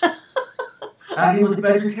children. And he was a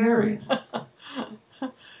vegetarian.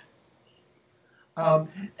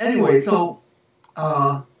 Anyway, so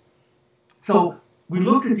we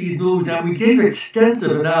looked at these movies and we gave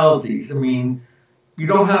extensive analyses. I mean, you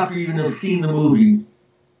don't have to even have seen the movie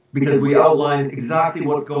because we outlined exactly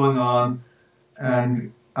what's going on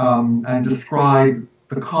and describe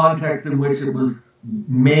the context in which it was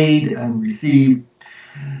made and received.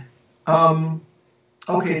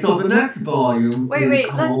 Okay, so the next volume. Wait.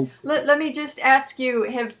 Let me just ask you: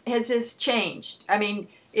 has this changed? I mean,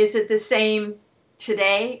 is it the same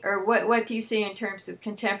today, or what do you see in terms of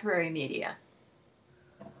contemporary media?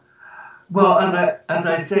 Well, as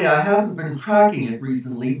I say, I haven't been tracking it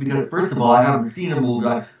recently because, first of all, I haven't seen a movie.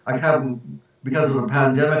 I haven't, because of the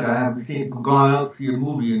pandemic, I haven't gone out to see a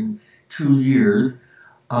movie in 2 years.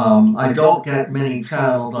 I don't get many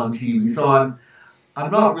channels on TV, so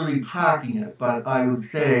I'm not really tracking it. But I would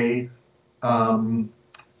say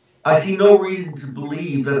I see no reason to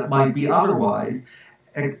believe that it might be otherwise,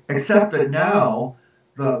 except that now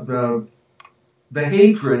the the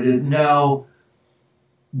hatred is now,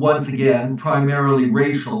 once again, primarily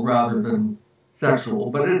racial rather than sexual,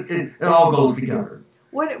 but it all goes together.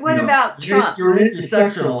 What about Trump? If you're an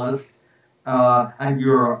intersectionalist and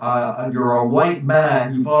you're a white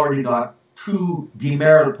man, you've already got two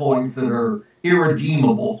demerit points that are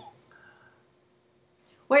irredeemable.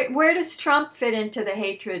 Where does Trump fit into the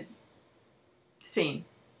hatred scene?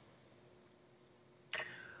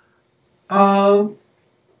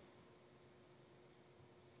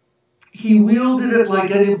 He wielded it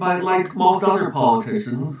like anybody, like most other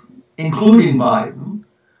politicians, including Biden.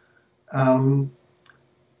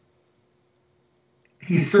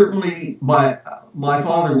 He certainly, my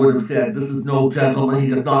father would have said, "This is no gentleman. He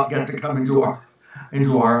does not get to come into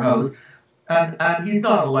our house," and he's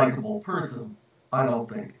not a likable person, I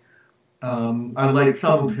don't think. I like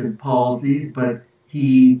some of his policies, but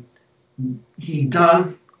he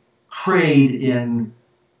does trade in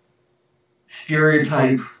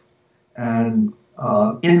stereotypes and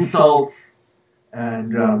insults,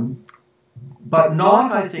 and but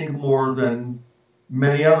not, I think, more than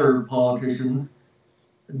many other politicians,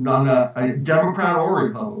 not a Democrat or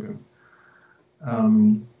Republican.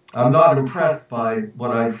 I'm not impressed by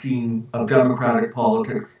what I've seen of Democratic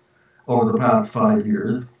politics over the past 5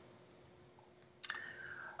 years.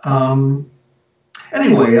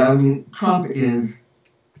 Anyway, I mean, Trump is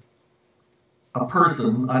a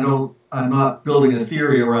person. I'm not building a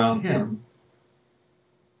theory around him.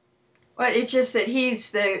 Well, it's just that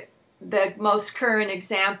he's the most current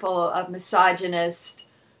example of misogynist,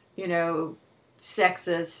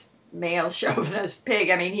 sexist, male chauvinist pig.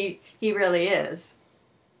 I mean, he really is.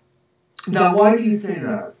 Now, why do you say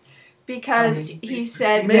that? Because he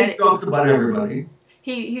said he makes jokes about everybody.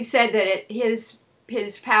 He said that his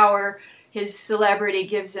power, his celebrity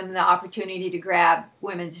gives him the opportunity to grab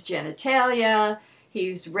women's genitalia.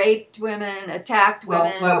 He's raped women, attacked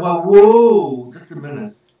women. Well, whoa, just a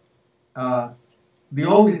minute.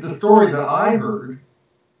 The story that I heard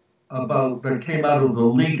about that came out of the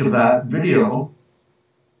leak of that video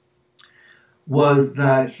was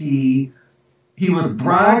that he was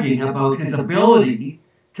bragging about his ability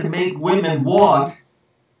to make women want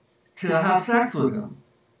to have sex with him.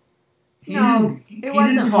 He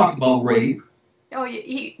didn't talk about rape. No,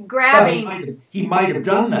 grabbing. Yeah, he might have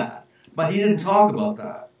done that, but he didn't talk about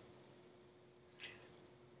that.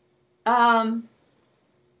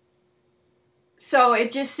 So it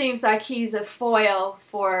just seems like he's a foil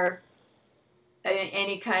for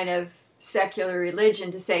any kind of secular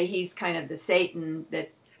religion to say he's kind of the Satan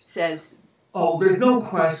that says. Oh, there's no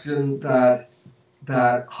question that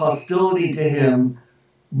hostility to him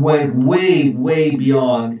went way, way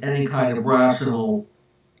beyond any kind of rational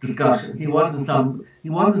discussion. He wasn't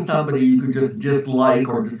somebody you could just dislike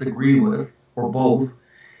or disagree with, or both.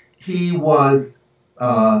 He is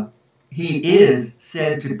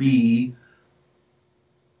said to be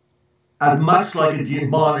as much like a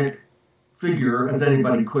demonic figure as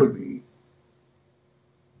anybody could be.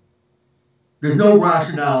 There's no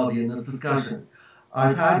rationality in this discussion.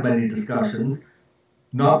 I've had many discussions,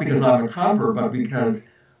 not because I'm a Trumper, but because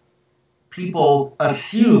people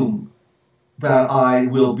assume that I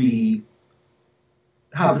will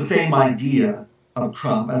have the same idea of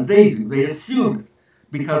Trump as they do. They assume it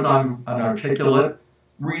because I'm an articulate,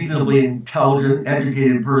 reasonably intelligent,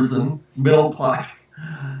 educated person, middle class.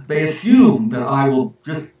 They assume that I will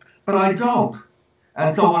but I don't.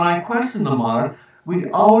 And so when I question them on it, we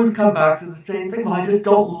always come back to the same thing. Well, I just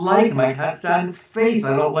don't like him. I can't stand his face.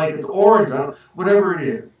 I don't like his origin, whatever it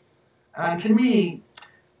is. And to me,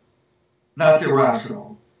 that's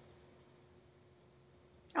irrational.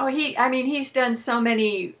 Oh, he's done so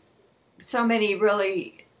many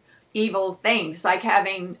really evil things, like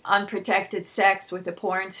having unprotected sex with a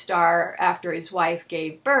porn star after his wife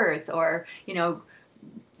gave birth, or,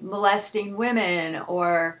 molesting women,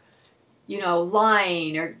 or,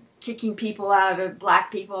 lying, or kicking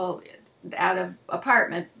black people out of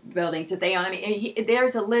apartment buildings that they own. I mean,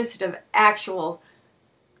 there's a list of actual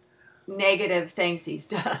negative things he's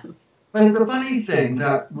done. But it's a funny thing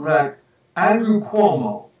that Andrew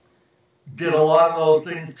Cuomo did a lot of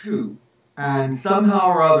those things too. And somehow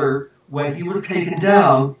or other, when he was taken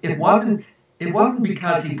down, it wasn't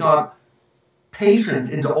because he got patients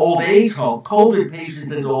into old age homes, COVID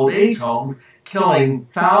patients into old age homes, killing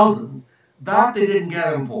thousands. That they didn't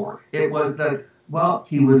get him for. It was that, well,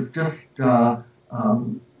 he was just an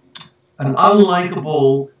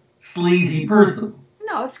unlikable, sleazy person.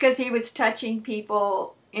 No, it's because he was touching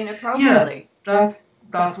people inappropriately. Yes,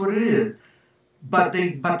 that's what it is. But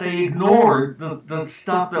they ignored the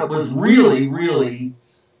stuff that was really, really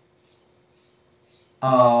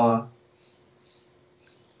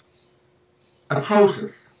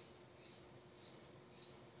atrocious.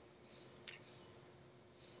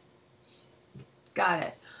 Got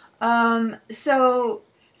it. So,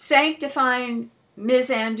 sanctifying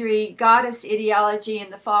misandry, goddess ideology,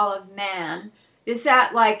 and the fall of man, is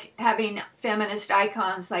that like having feminist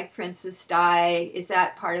icons like Princess Di? Is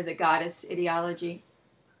that part of the goddess ideology?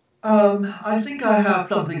 I think I have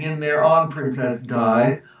something in there on Princess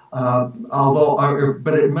Di,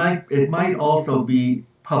 but it might also be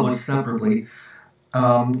published separately.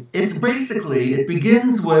 It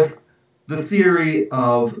begins with the theory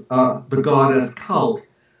of the goddess cult,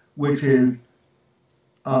 which is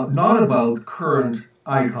not about current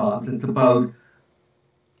icons. It's about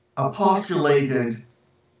a postulated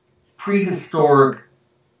prehistoric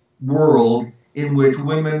world in which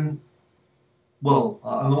women, well,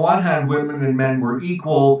 on the one hand, women and men were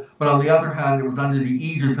equal, but on the other hand, it was under the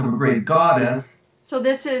aegis of a great goddess. So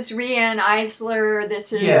this is Riane Eisler,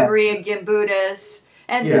 this is Yes. Maria Gimbutas,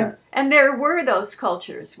 and Yes. and there were those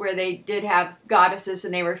cultures where they did have goddesses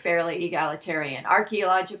and they were fairly egalitarian.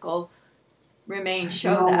 Archaeological remains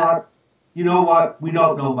show that. What? You know what? We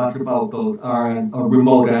don't know much about those our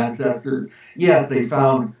remote ancestors. Yes, they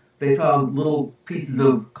found little pieces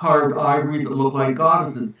of carved ivory that look like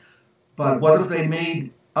goddesses. But what if they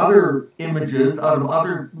made other images out of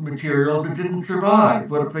other materials that didn't survive?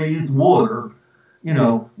 What if they used wood or,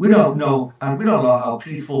 we don't know, and we don't know how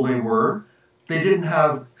peaceful they were. They didn't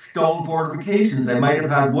have stone fortifications. They might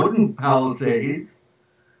have had wooden palisades.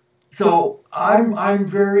 So I'm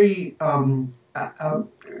very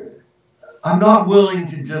I'm not willing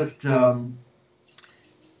to just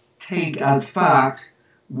take as fact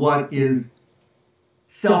what is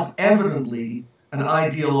self-evidently an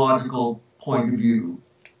ideological point of view.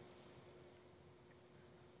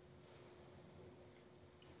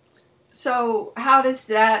 So how does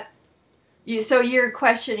that? So you're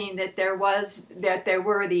questioning that there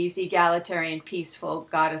were these egalitarian, peaceful,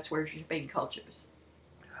 goddess worshiping cultures.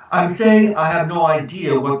 I'm saying I have no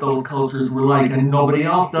idea what those cultures were like, and nobody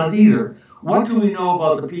else does either. What do we know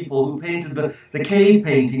about the people who painted the cave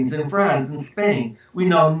paintings in France and Spain? We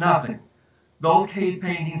know nothing. Those cave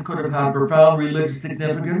paintings could have had profound religious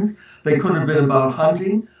significance. They could have been about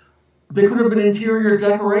hunting. They could have been interior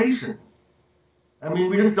decoration. I mean,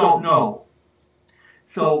 we just don't know.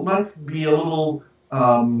 So let's be a little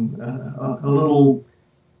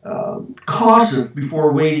cautious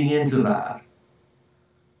before wading into that.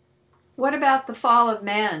 What about the fall of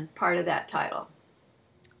man, part of that title?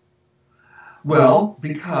 Well,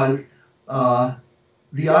 because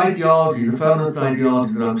the ideology, the feminist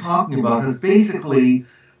ideology that I'm talking about, has basically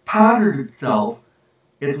patterned itself,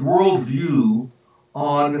 its worldview,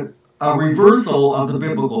 on a reversal of the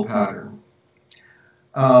biblical pattern.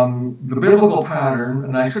 The biblical pattern,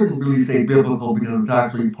 and I shouldn't really say biblical because it's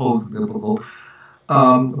actually post-biblical,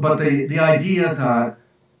 but the idea that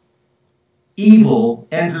evil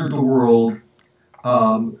entered the world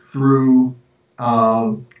through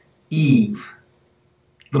Eve.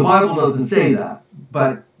 The Bible doesn't say that,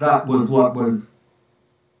 but that was what was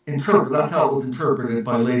interpreted. That's how it was interpreted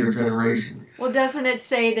by later generations. Well, doesn't it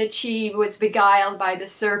say that she was beguiled by the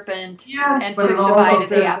serpent and but took it the also bite of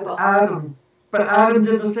says the apple? But Adam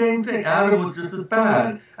did the same thing. Adam was just as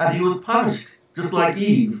bad, and he was punished, just like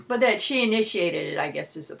Eve. But that she initiated it, I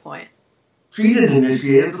guess, is the point. She didn't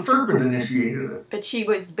initiate it, the serpent initiated it. But she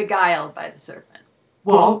was beguiled by the serpent.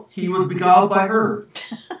 Well, he was beguiled by her.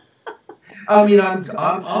 I mean,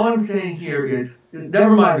 all I'm saying here is,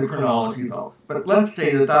 never mind the chronology though, but let's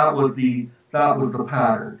say that was the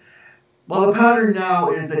pattern. Well, the pattern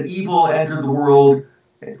now is that evil entered the world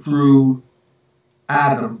through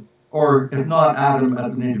Adam, or if not Adam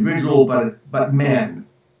as an individual, but men.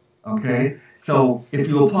 Okay, so if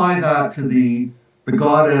you apply that to the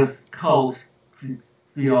goddess cult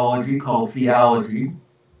theology called theology,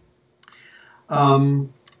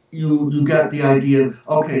 you get the idea.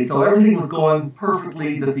 Okay, so everything was going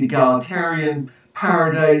perfectly. This egalitarian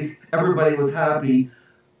paradise, everybody was happy,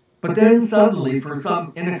 but then suddenly, for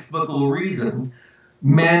some inexplicable reason,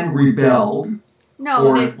 men rebelled.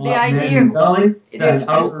 No, the idea rebelling,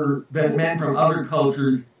 then men from other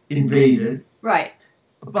cultures invaded. Right.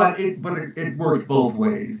 But it works both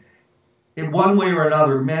ways. In one way or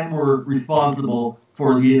another, men were responsible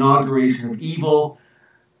for the inauguration of evil,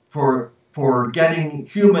 for getting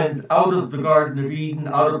humans out of the Garden of Eden,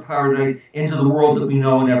 out of paradise, into the world that we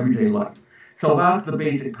know in everyday life. So that's the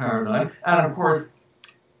basic paradigm. And of course,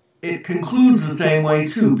 it concludes the same way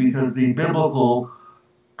too, because the biblical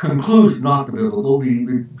conclusion, not the biblical,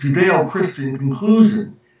 the Judeo-Christian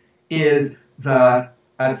conclusion is that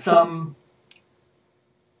at some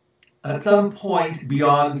point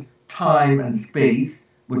beyond time and space,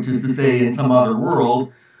 which is to say in some other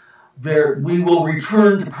world, there we will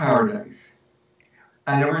return to paradise.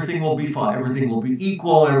 And everything will be fine. Everything will be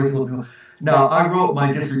equal. Everything will be. Now, I wrote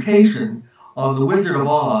my dissertation on the Wizard of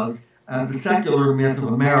Oz as the secular myth of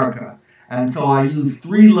America. And so I used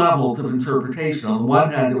three levels of interpretation. On the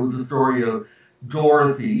one hand, it was the story of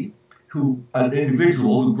Dorothy, an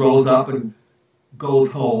individual who grows up and goes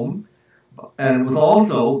home. And it was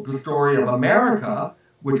also the story of America,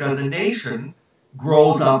 which as a nation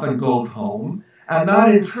grows up and goes home. And that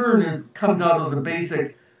in turn comes out of the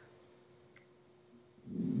basic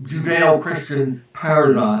Judeo-Christian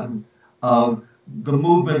paradigm of the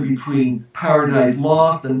movement between paradise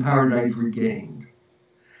lost and paradise regained.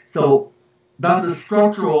 So that's a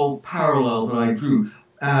structural parallel that I drew,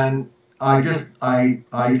 and I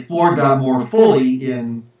explored that more fully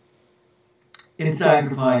in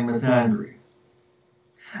Sanctifying Misandry.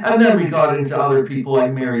 And then we got into other people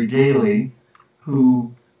like Mary Daly,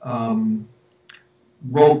 who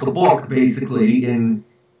wrote the book basically in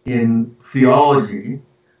theology,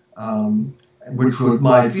 which was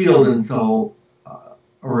my field, and so,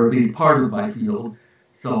 or at least part of my field.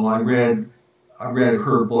 So I read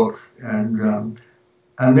her books, and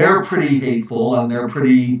they're pretty hateful, and they're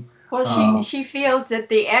pretty. Well, she feels that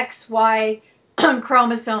the XY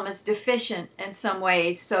chromosome is deficient in some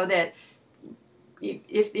ways, so that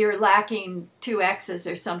if you're lacking two X's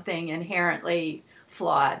or something, inherently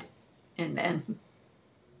flawed in men.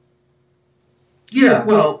 Yeah,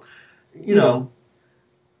 well, you know.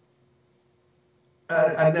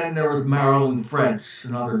 And then there was Marilyn French,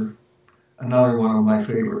 another one of my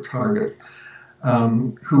favorite targets,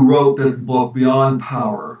 who wrote this book, Beyond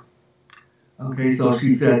Power. Okay, so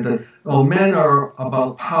she said that, men are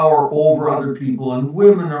about power over other people, and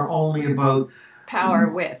women are only about power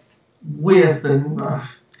with, and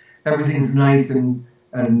everything's nice and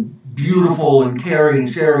beautiful and caring and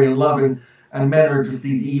sharing and loving, and men are just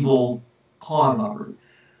these evil clod lovers.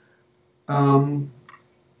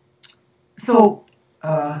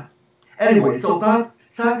 Anyway, so that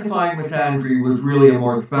Sanctifying Misandry was really a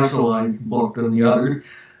more specialized book than the others,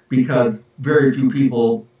 because very few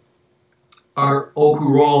people are au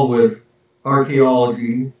courant with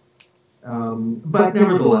archaeology, but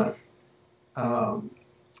nevertheless,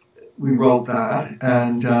 we wrote that,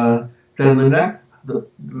 and then that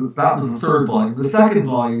was the third volume. The second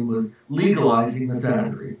volume was Legalizing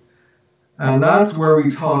Misandry, and that's where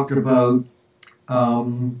we talked about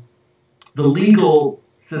the legal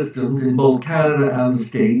systems in both Canada and the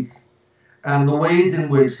States, and the ways in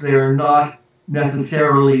which they are not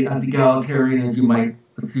necessarily as egalitarian as you might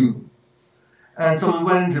assume. And so we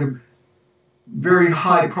went into very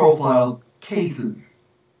high-profile cases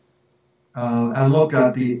and looked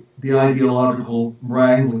at the ideological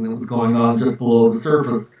wrangling that was going on just below the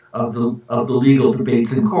surface of the legal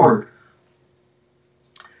debates in court.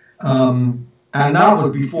 And that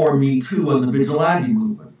was before Me Too and the vigilante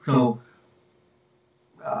movement. So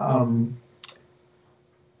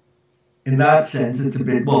in that sense, it's a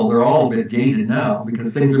bit, they're all a bit dated now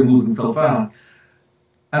because things are moving so fast.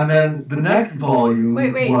 And then the next volume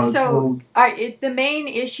was... So the main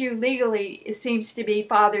issue legally seems to be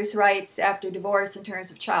fathers' rights after divorce in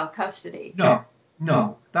terms of child custody. No,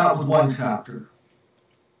 that was one chapter.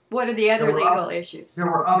 What are the other legal issues? There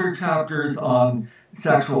were other chapters on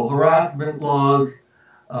sexual harassment laws.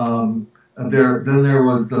 Then there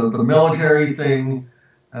was the military thing,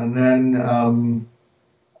 and then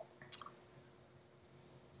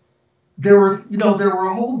there were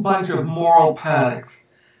a whole bunch of moral panics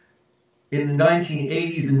in the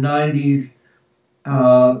 1980s and 90s,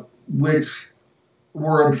 which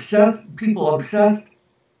were people obsessed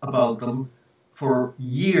about them for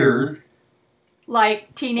years.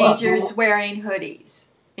 Like teenagers wearing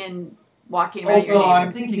hoodies and walking around your neighborhood.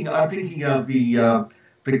 I'm thinking of the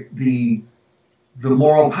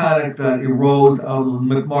moral panic that arose out of the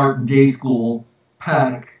McMartin Day School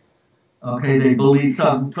panic. Okay, they believed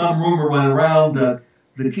some rumor went around that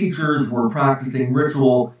the teachers were practicing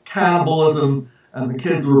ritual cannibalism and the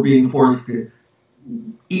kids were being forced to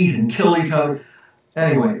eat and kill each other.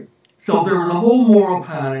 Anyway, so there was a whole moral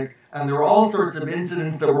panic, and there were all sorts of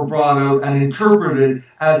incidents that were brought out and interpreted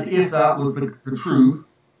as if that was the truth.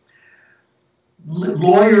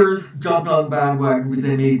 Lawyers jumped on the bandwagon because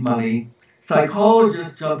they made money.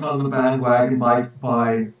 Psychologists jumped on the bandwagon by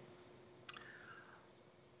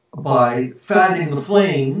fanning the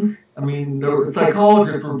flames. I mean, the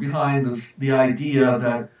psychologists were behind the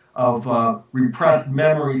idea of repressed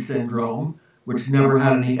memory syndrome, which never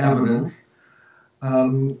had any evidence.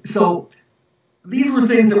 So these were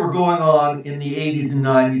things that were going on in the 80s and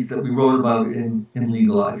 90s that we wrote about in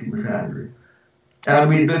Legalizing Misandry.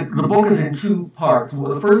 And the book is in two parts.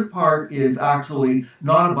 Well, the first part is actually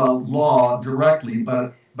not about law directly,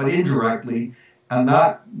 but indirectly, and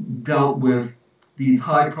that dealt with these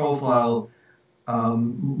high-profile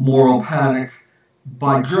moral panics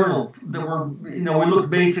by journals that were, we looked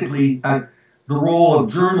basically at the role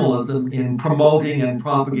of journalism in promoting and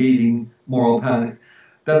propagating moral panics.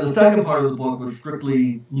 Then the second part of the book was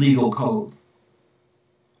strictly legal codes.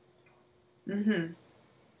 Mm-hmm.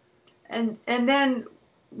 And then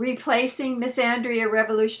replacing Misandry, A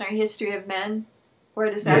Revolutionary History of Men,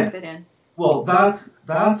 where does that fit in? Well, that's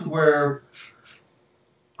where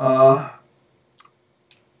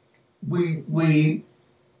we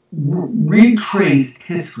retraced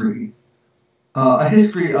history, a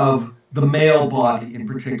history of the male body in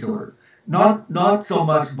particular, not so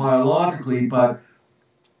much biologically, but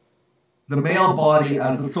the male body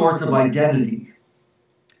as a source of identity,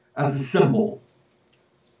 as a symbol.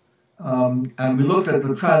 And we looked at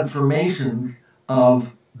the transformations of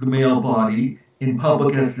the male body in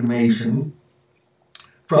public estimation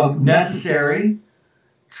from necessary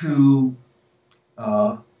to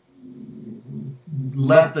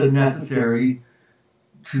less than necessary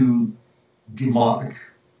to demonic.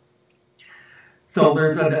 So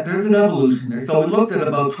there's an evolution there. So we looked at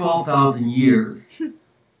about 12,000 years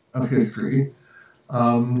of history,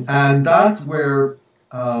 and that's where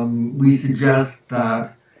we suggest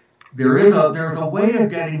that there's a way of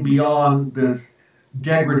getting beyond this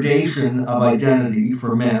degradation of identity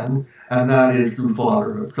for men, and that is through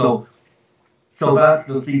fatherhood. So that's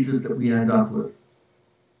the thesis that we end up with.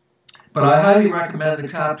 But I highly recommend the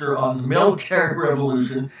chapter on the military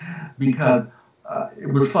revolution because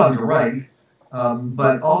it was fun to write,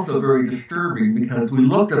 but also very disturbing because we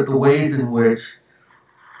looked at the ways in which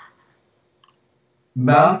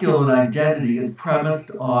masculine identity is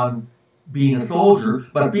premised on being a soldier,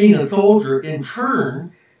 but being a soldier in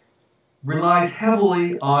turn relies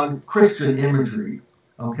heavily on Christian imagery.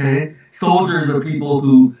 Okay? Soldiers are people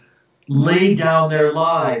who lay down their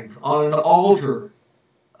lives on an altar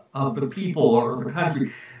of the people or the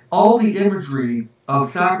country. All the imagery of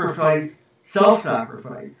sacrifice,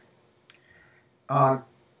 self-sacrifice,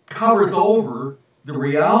 covers over the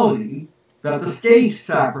reality that the state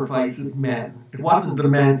sacrifices men. It wasn't the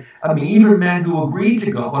men, even men who agreed to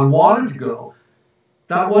go and wanted to go,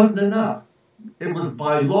 that wasn't enough. It was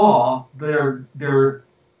by law, they had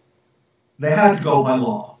to go by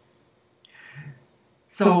law.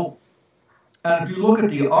 So, and if you look at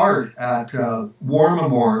the art at war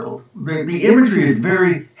memorials, the imagery is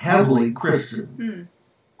very heavily Christian.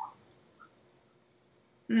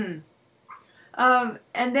 And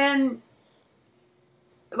then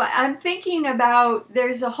I'm thinking about,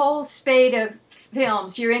 there's a whole spate of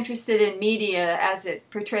films, you're interested in media as it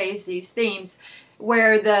portrays these themes,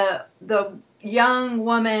 where the young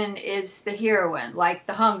woman is the heroine, like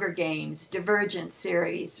the Hunger Games, Divergent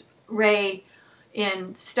series, Rey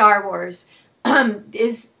in Star Wars.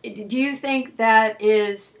 Do you think that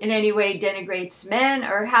is in any way denigrates men,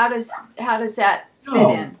 or how does that fit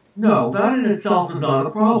in? No, that in itself is not a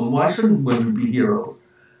problem. Why shouldn't women be heroes?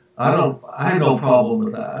 I have no problem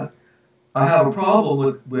with that. I have a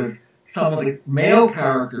problem with some of the male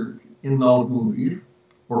characters in those movies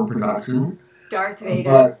or productions. Darth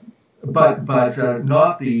Vader. But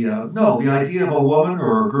not the idea of a woman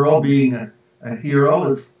or a girl being a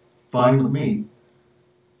hero is fine with me.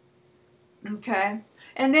 Okay.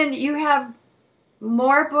 And then you have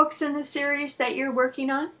more books in the series that you're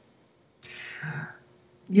working on?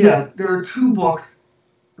 Yes, there are two books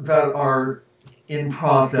that are in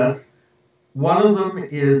process. One of them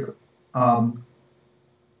is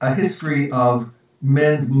a history of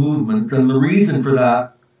men's movements, and the reason for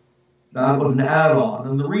that was an add-on.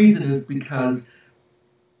 And the reason is because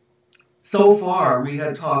so far we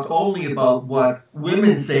had talked only about what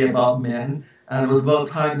women say about men, and it was about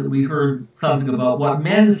time that we heard something about what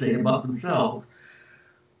men say about themselves.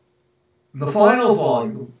 The final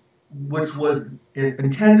volume, which was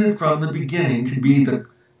intended from the beginning to be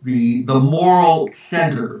the moral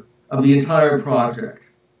center of the entire project,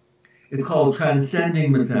 is called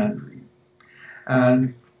Transcending Misandry.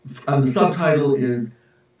 And the subtitle is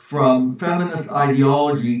From Feminist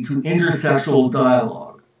Ideology to Intersexual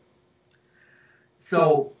Dialogue.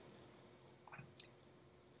 So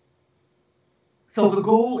the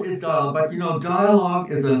goal is dialogue, but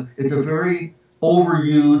dialogue is a very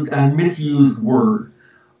overused and misused word.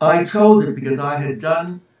 I chose it because I had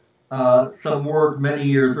done some work many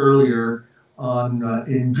years earlier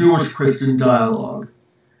in Jewish-Christian dialogue.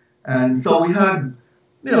 And so we had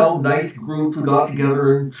nice groups who got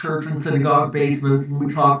together in church and synagogue basements and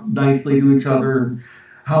we talked nicely to each other and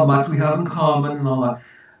how much we have in common and all that.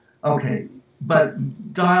 Okay,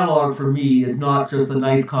 but dialogue for me is not just a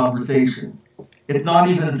nice conversation. It's not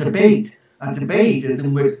even a debate. A debate is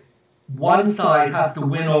in which one side has to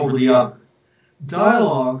win over the other.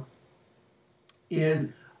 Dialogue is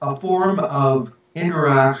a form of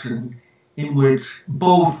interaction in which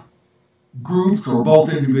both groups or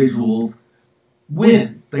both individuals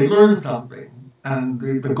win. They learn something. And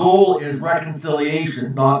the goal is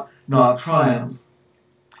reconciliation, not triumph.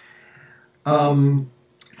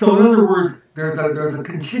 So in other words, there's a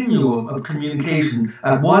continuum of communication.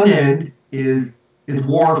 At one end is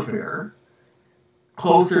warfare.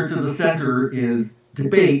 Closer to the center is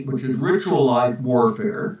debate, which is ritualized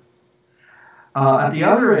warfare. At the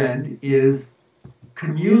other end is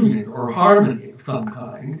communion or harmony of some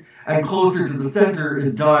kind, and closer to the center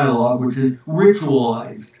is dialogue, which is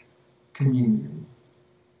ritualized communion.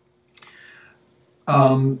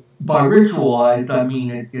 By ritualized, I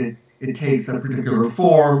mean it takes a particular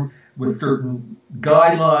form with certain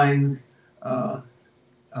guidelines.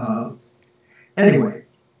 Anyway,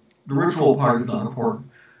 the ritual part is not important.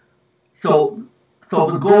 So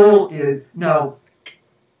the goal is, now,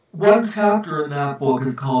 one chapter in that book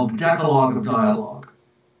is called Decalogue of Dialogue.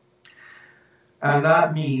 And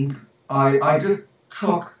that means I just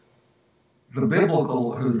took the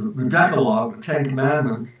the Decalogue, the Ten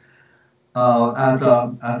Commandments, as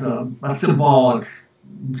a symbolic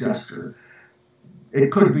gesture.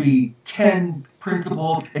 It could be 10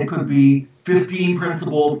 principles, it could be 15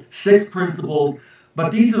 principles, 6 principles,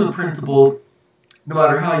 but these are the principles, no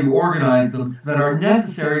matter how you organize them, that are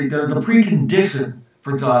necessary. They're the precondition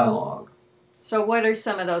for dialogue. So what are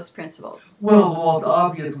some of those principles? Well, the most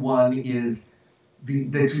obvious one is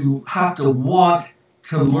that you have to want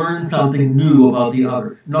to learn something new about the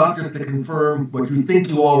other, not just to confirm what you think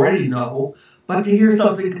you already know, but to hear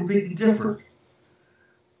something completely different.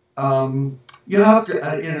 You have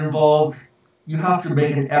to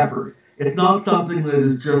make an effort. It's not something that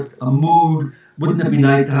is just a mood. Wouldn't it be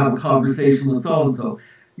nice to have a conversation with so-and-so?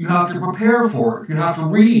 You have to prepare for it. You have to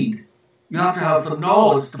read. You have to have some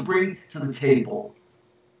knowledge to bring to the table.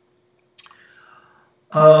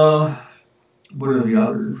 What are the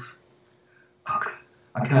others?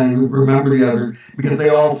 I can't even remember the others because they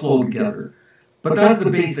all flow together. But that's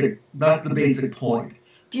the basic point.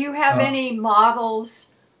 Do you have any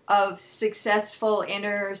models of successful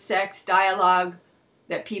intersex dialogue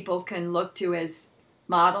that people can look to as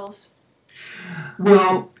models?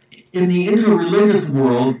 Well, in the interreligious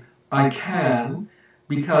world, I can,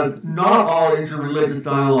 because not all interreligious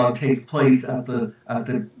dialogue takes place at the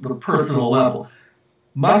personal level.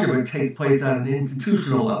 Much of it takes place at an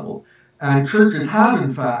institutional level. And churches have,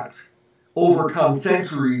 in fact, overcome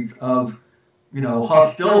centuries of,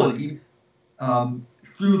 hostility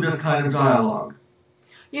through this kind of dialogue.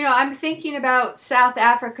 I'm thinking about South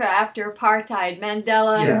Africa after apartheid.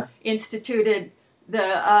 Mandela instituted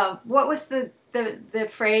what was the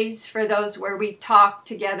phrase for those where we talk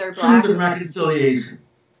together? Truth and reconciliation.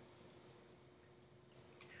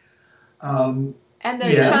 And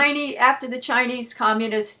the Chinese, after the Chinese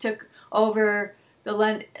communists took over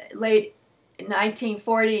the late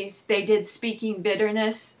 1940s, they did speaking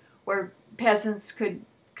bitterness, where peasants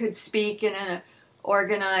could speak in an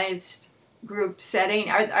organized group setting.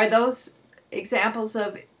 Are those examples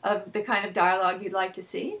of the kind of dialogue you'd like to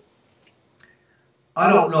see? I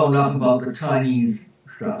don't know enough about the Chinese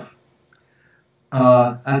stuff.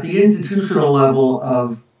 At the institutional level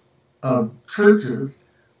of churches,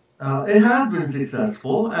 it has been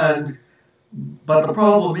successful, but the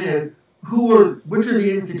problem is, which are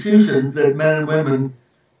the institutions that men and women,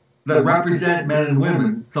 that represent men and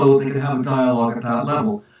women so that they can have a dialogue at that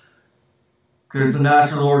level? There's the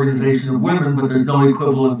National Organization of Women, but there's no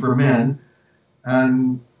equivalent for men,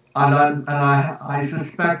 and I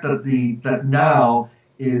suspect that now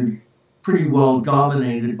is pretty well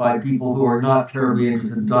dominated by people who are not terribly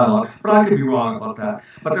interested in dialogue. But I could be wrong about that.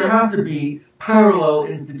 But there have to be parallel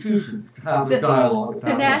institutions to have a dialogue at that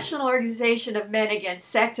level. The National Organization of Men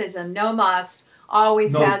Against Sexism, NOMAS,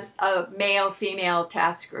 always has male-female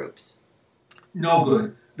task groups. No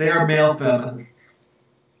good. They are male feminists.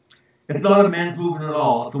 It's not a men's movement at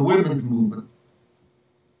all. It's a women's movement.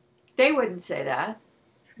 They wouldn't say that.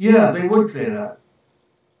 Yeah, they would say that.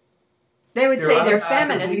 They would say they're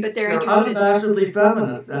feminists, but they're interested. They're unabashedly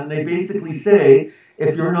feminist, and they basically say,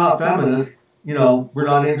 if you're not feminist, we're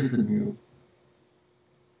not interested in you.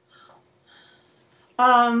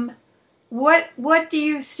 What do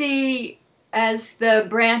you see as the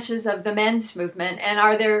branches of the men's movement, and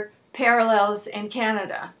are there parallels in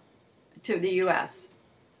Canada to the U.S.?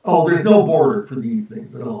 Oh, there's no border for these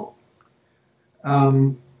things at all.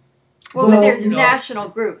 Well, but there's national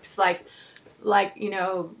groups like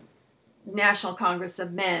National Congress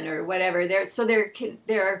of Men or whatever. There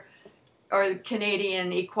are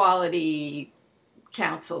Canadian Equality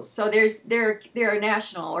Councils. So there are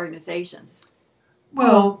national organizations.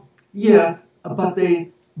 Well, yes,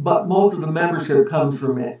 but most of the membership comes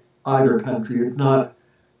from either country. It's not.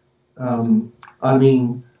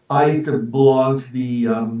 I used to belong to the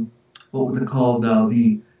what was it called now?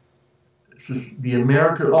 The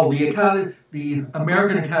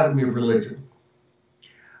American Academy of Religion.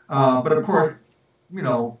 But of course,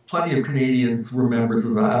 plenty of Canadians were members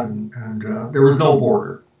of that, and there was no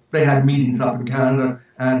border. They had meetings up in Canada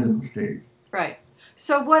and in the States. Right.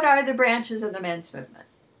 So what are the branches of the men's movement?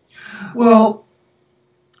 Well,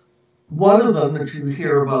 one of them that you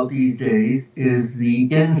hear about these days is the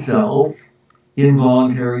incels,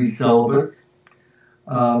 involuntary celibates.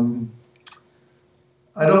 I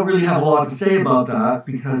don't really have a lot to say about that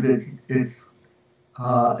because it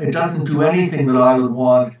doesn't do anything that I would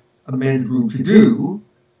want a men's group to do.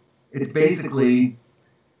 It's basically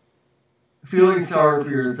feeling sorry for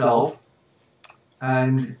yourself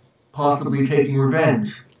and possibly taking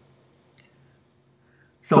revenge.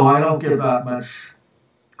 So I don't give that much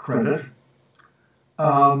credit.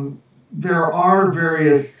 There are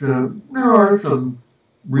some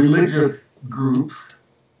religious groups.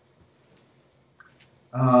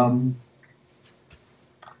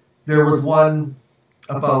 There was one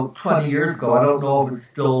about 20 years ago. I don't know if it's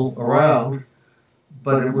still around,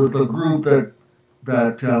 but it was a group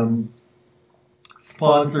that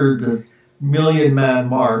sponsored this Million Man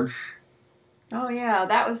March. Oh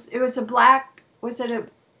yeah, it was a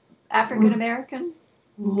African American?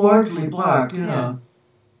 Largely black, yeah.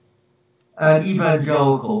 And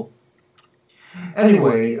evangelical.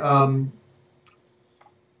 Anyway, I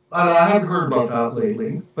haven't heard about that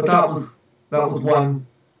lately, but that was one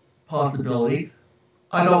possibility.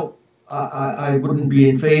 I wouldn't be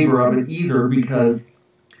in favor of it either because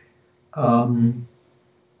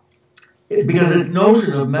its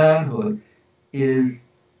notion of manhood is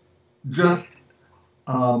just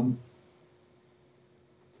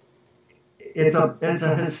it's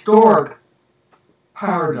a historic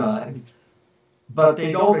paradigm, but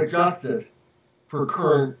they don't adjust it for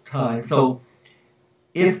current time. So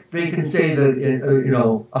if they can say that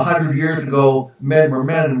 100 years ago men were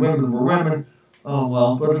men and women were women, oh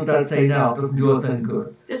well, what does that say now? It doesn't do us any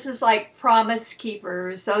good. This is like Promise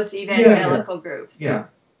Keepers, those evangelical groups. Yeah.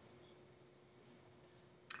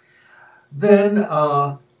 Then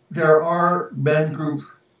there are men's groups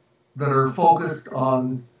that are focused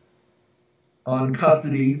on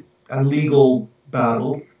custody and legal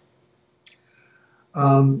battles.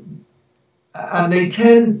 And they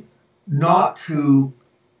tend not to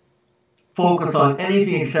focus on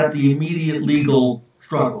anything except the immediate legal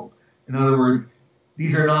struggle. In other words,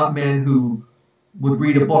 these are not men who would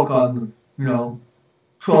read a book on,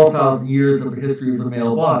 12,000 years of the history of the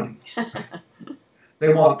male body.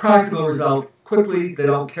 They want practical results quickly. They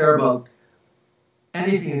don't care about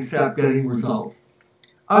anything except getting results.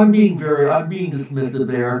 I'm being dismissive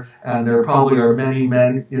there, and there probably are many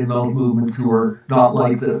men in those movements who are not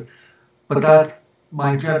like this. But that's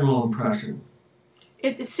my general impression.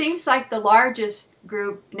 It seems like the largest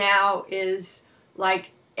group now is like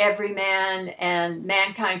Everyman and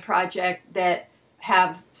Mankind Project that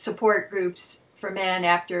have support groups for men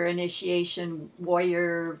after initiation,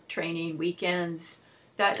 warrior training weekends.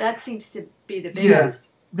 That seems to be the biggest. Yes.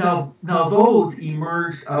 Now those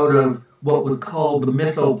emerged out of what was called the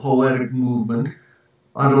mythopoetic movement.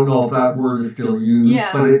 I don't know if that word is still used,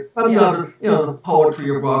 but it comes out of the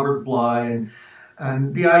poetry of Robert Bly,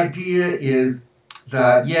 and the idea is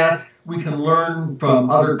that yes, we can learn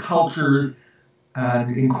from other cultures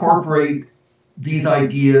and incorporate these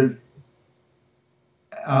ideas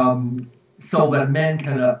so that men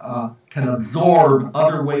can absorb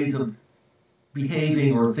other ways of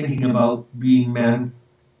behaving or thinking about being men.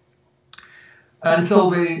 And so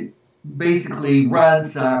they basically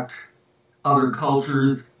ransacked other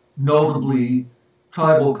cultures, notably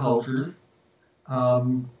tribal cultures,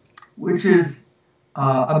 which is,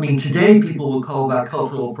 today people would call that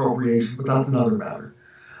cultural appropriation, but that's another matter.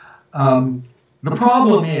 The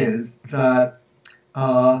problem is that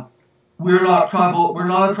we're not a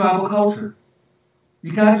tribal culture.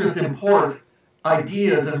 You can't just import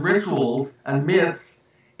ideas and rituals and myths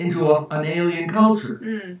into an alien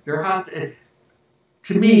culture. There has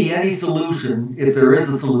to me, any solution, if there is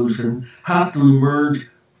a solution, has to emerge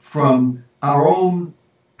from our own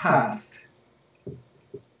past.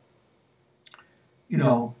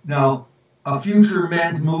 now a future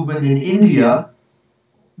men's movement in India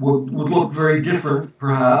would look very different,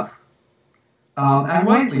 perhaps, and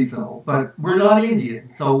rightly so. But we're not Indian,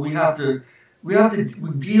 so we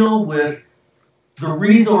deal with the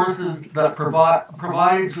resources that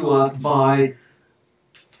provided to us by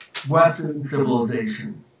Western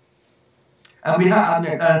civilization, and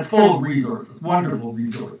it's full of resources, wonderful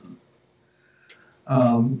resources,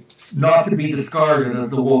 not to be discarded as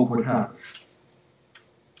the woke would have it.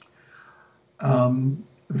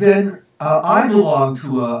 Then I belong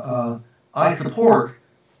to I support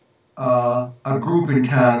a group in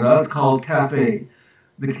Canada. It's called CAFE,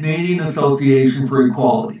 the Canadian Association for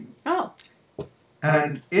Equality. Oh.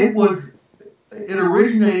 And it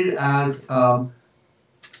originated as an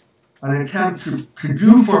attempt to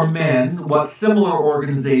do for men what similar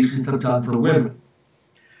organizations have done for women.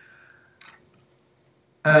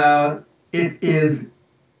 It is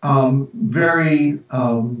very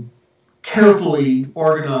carefully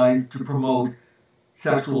organized to promote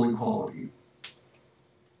sexual equality.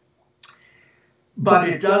 But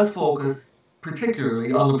it does focus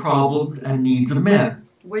particularly on the problems and needs of men.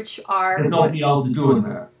 Which are... And nobody else is doing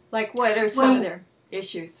that. Like what are some of their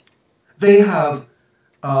issues? They have,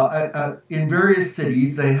 in various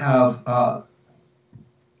cities, they have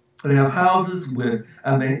houses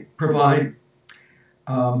and they provide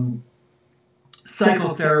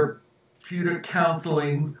psychotherapeutic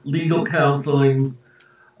counseling, legal counseling.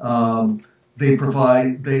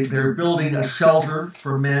 They're building a shelter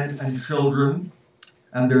for men and children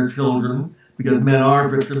and their children, because men are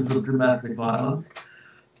victims of domestic violence.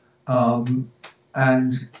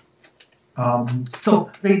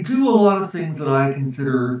 So they do a lot of things that I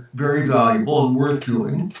consider very valuable and worth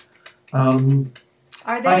doing.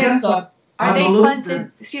 Are they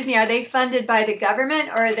funded? Excuse me. Are they funded by the government,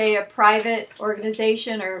 or are they a private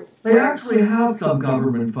organization? Or they actually have some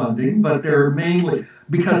government funding, but they're mainly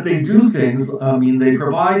because they do things. I mean, they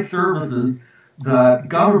provide services that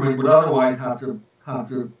government would otherwise have to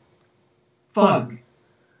fund.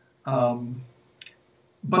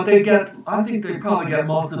 But I think they probably get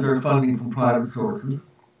most of their funding from private sources.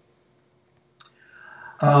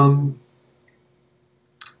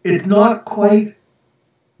 It's not quite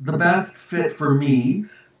the best fit for me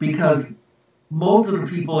because most of the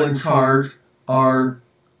people in charge are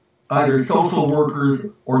either social workers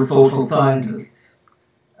or social scientists.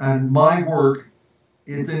 And my work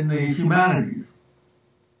is in the humanities.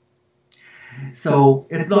 So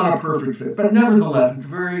it's not a perfect fit, but nevertheless, it's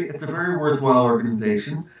a very worthwhile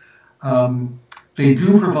organization. They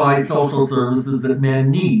do provide social services that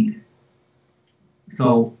men need.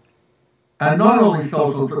 So, and not only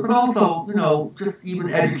social services, but also, just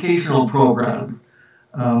even educational programs,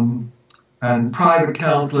 and private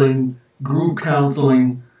counseling, group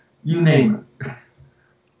counseling, you name it.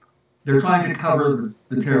 They're trying to cover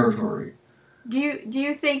the territory. Do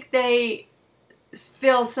you think they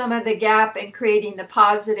fill some of the gap in creating the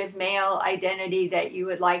positive male identity that you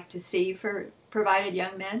would like to see for provided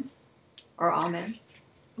young men or all men?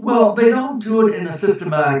 Well, they don't do it in a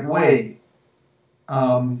systematic way.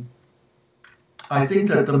 I think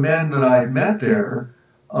that the men that I've met there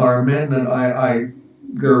are men that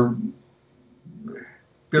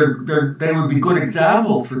they would be good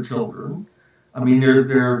examples for children. I mean,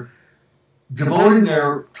 they're devoting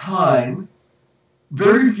their time.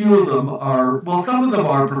 Very few of them some of them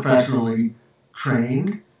are professionally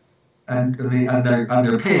trained and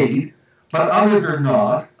they're paid, but others are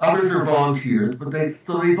not. Others are volunteers, but they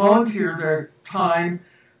volunteer their time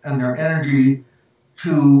and their energy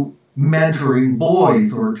to mentoring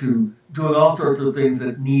boys or to doing all sorts of things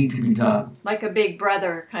that need to be done. Like a Big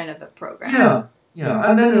Brother kind of a program. Yeah.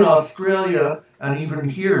 And then in Australia and even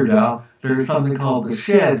here now, there's something called the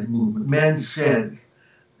Shed movement, men's sheds.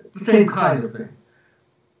 The same kind of thing.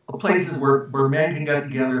 Places where men can get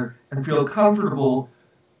together and feel comfortable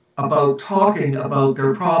about talking about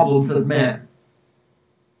their problems as men.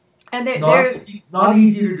 And not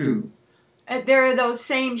easy to do. There are those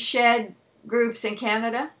same shed groups in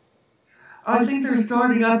Canada? I think they're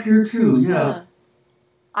starting up here too, yeah.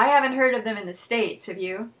 I haven't heard of them in the States, have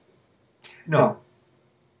you? No.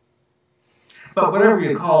 But whatever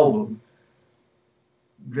you call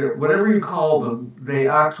them, they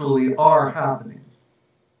actually are happening.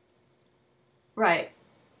 Right.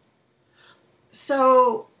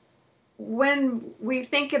 So when we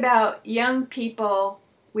think about young people,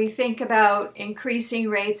 we think about increasing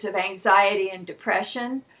rates of anxiety and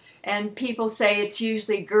depression. And people say it's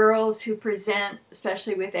usually girls who present,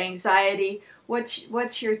 especially with anxiety.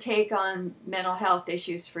 What's your take on mental health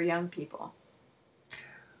issues for young people?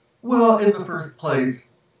 Well, in the first place,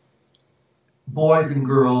 boys and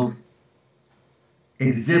girls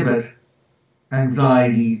exhibit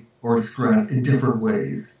anxiety or stress in different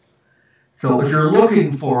ways. So if you're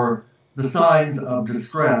looking for the signs of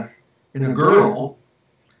distress in a girl,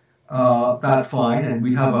 that's fine, and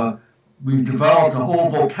we've developed a whole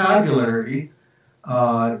vocabulary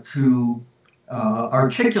to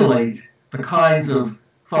articulate the kinds of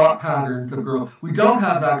thought patterns of girls. We don't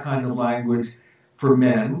have that kind of language for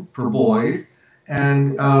men, for boys,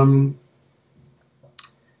 and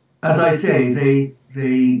as I say,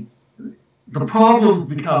 the problems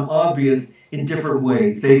become obvious in different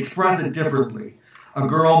ways. They express it differently. A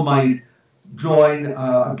girl might join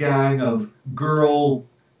a gang of girl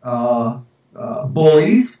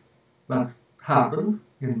bullies. That happens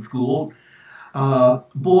in school.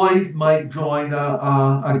 Boys might join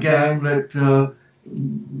a gang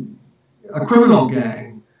a criminal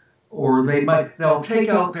gang, or they'll take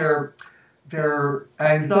out their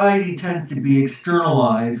anxiety tends to be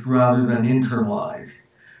externalized rather than internalized.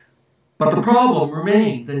 But the problem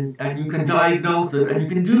remains, and you can diagnose it, and you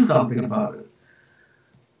can do something about it.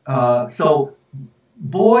 So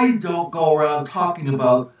boys don't go around talking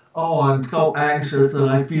about, oh, I'm so anxious, and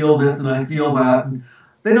I feel this, and I feel that. And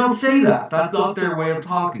they don't say that. That's not their way of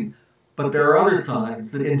talking. But there are other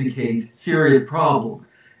signs that indicate serious problems.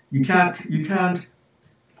 You can't look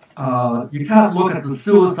at the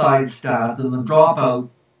suicide stats and the dropout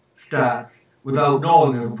stats without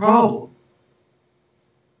knowing there's a problem.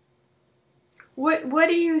 What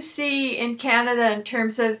do you see in Canada in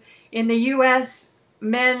terms of, in the U.S.,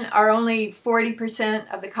 men are only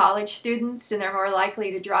 40% of the college students and they're more likely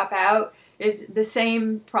to drop out? Is the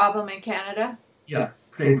same problem in Canada? Yeah,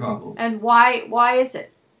 same problem. And why is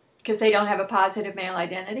it? Because they don't have a positive male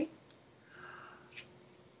identity?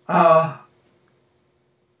 No,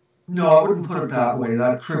 I wouldn't put it that way.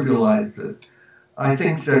 That trivializes it. I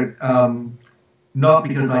think that not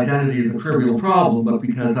because identity is a trivial problem, but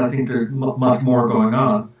because I think there's much more going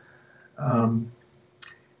on.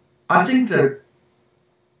 I think that,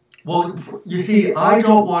 well, you see, I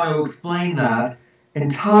don't want to explain that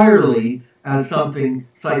entirely as something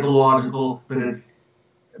psychological, because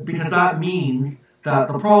that means that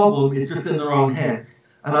the problem is just in their own heads.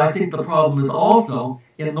 And I think the problem is also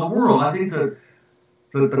in the world. I think that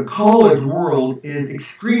the college world is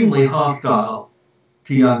extremely hostile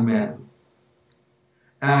to young men.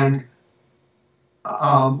 And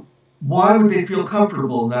why would they feel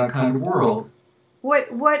comfortable in that kind of world?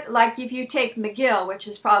 What, like if you take McGill, which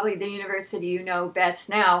is probably the university you know best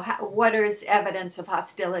now, what is evidence of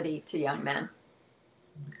hostility to young men?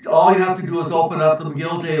 All you have to do is open up the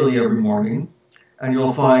McGill Daily every morning, and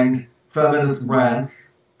you'll find feminist rants.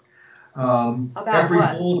 About every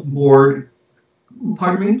what? bulletin board.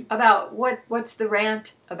 Pardon me? About what's the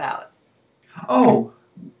rant about? Oh,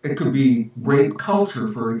 it could be rape culture,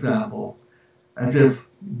 for example, as if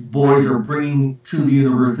boys are bringing to the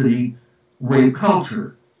university rape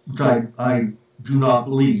culture, which I do not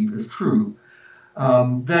believe is true.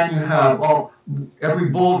 Then you have every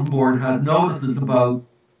bulletin board has notices about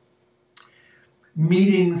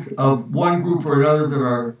meetings of one group or another that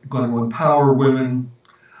are going to empower women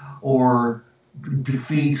or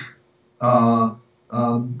defeat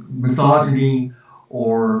misogyny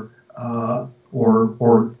or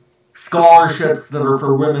scholarships that are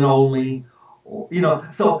for women only.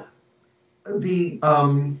 So the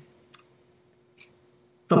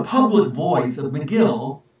public voice of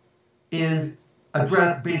McGill is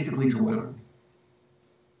addressed basically to women.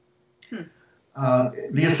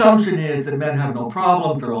 The assumption is that men have no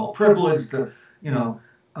problems; they're all privileged,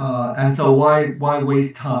 and so why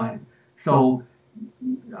waste time? So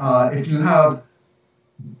if you have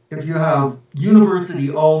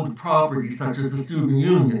university-owned property such as the Student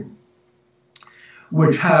Union,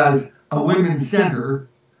 which has a women's center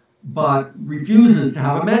but refuses to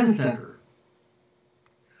have a men's center.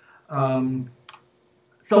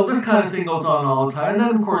 So this kind of thing goes on all the time. And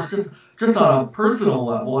then, of course, just on a personal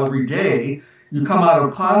level, every day, you come out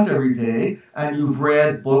of class every day and you've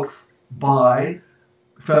read books by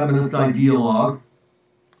feminist ideologues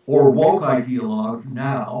or woke ideologues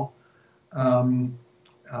now.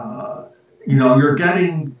 You're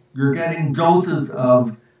getting doses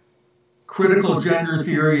of critical gender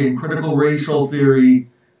theory and critical racial theory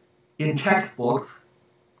in textbooks,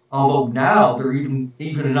 although now they're even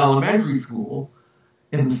in elementary school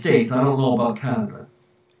in the States. I don't know about Canada,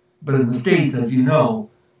 but in the States, as you know,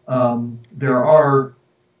 there are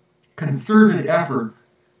concerted efforts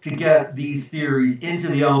to get these theories into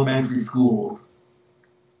the elementary schools.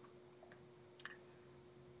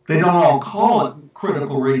 They don't all call it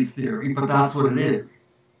critical race theory, but that's what it is.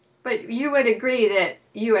 But you would agree that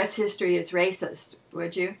U.S. history is racist,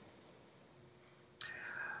 would you?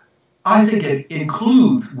 I think it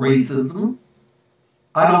includes racism.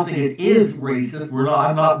 I don't think it is racist.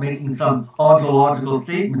 I'm not making some ontological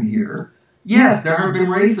statement here. Yes, there has been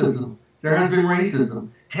racism. There has been racism.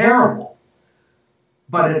 Terrible.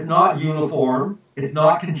 But it's not uniform. It's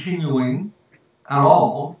not continuing at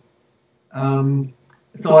all.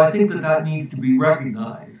 So I think that needs to be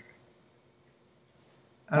recognized.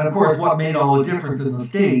 And of course, what made all the difference in the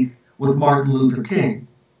States was Martin Luther King.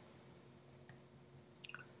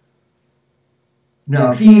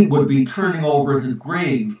 Now, he would be turning over his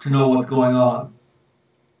grave to know what's going on.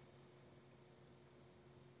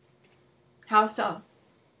 How so?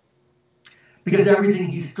 Because everything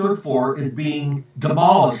he stood for is being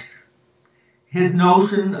demolished. His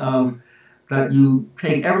notion of that you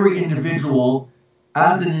take every individual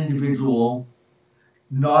as an individual,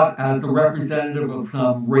 not as the representative of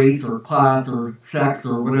some race or class or sex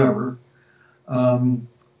or whatever.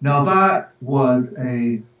 Now that was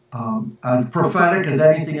as prophetic as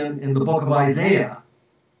anything in the book of Isaiah.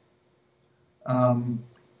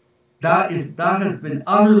 That has been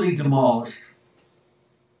utterly demolished.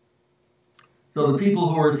 So the people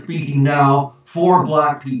who are speaking now for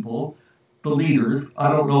black people, the leaders, I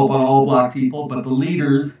don't know about all black people, but the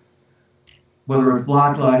leaders, whether it's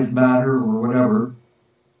Black Lives Matter or whatever,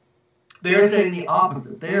 they're saying the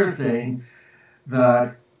opposite. They're saying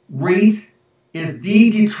that race is the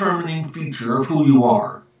determining feature of who you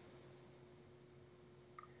are.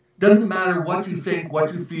 Doesn't matter what you think,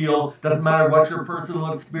 what you feel, doesn't matter what your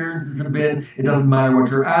personal experiences have been, it doesn't matter what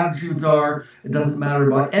your attitudes are, it doesn't matter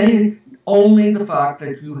about anything, only the fact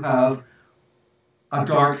that you have a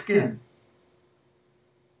dark skin.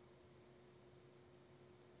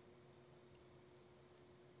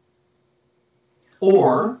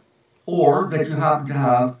 Or that you happen to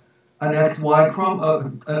have an a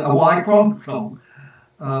Y chromosome.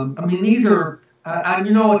 I mean, these are, and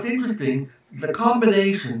you know, it's interesting. The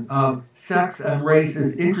combination of sex and race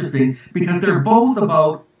is interesting because they're both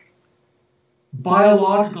about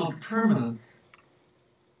biological determinants.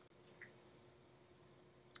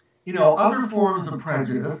 You know, other forms of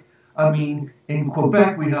prejudice. I mean, in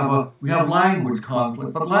Quebec we have language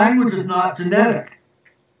conflict, but language is not genetic.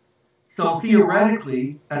 So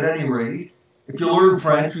theoretically, at any rate, if you learn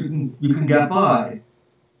French, you can get by.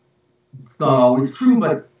 It's not always true,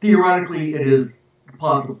 but theoretically it is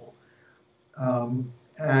possible.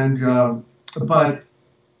 But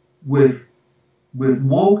with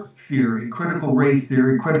woke theory, critical race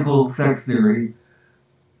theory, critical sex theory,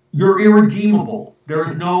 you're irredeemable. There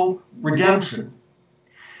is no redemption.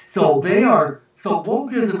 So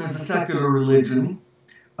wokeism is a secular religion,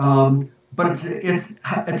 but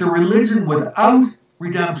it's a religion without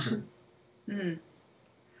redemption. Mm.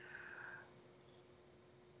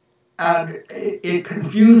 And it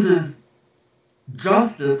confuses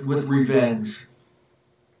justice with revenge.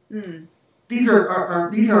 Mm. These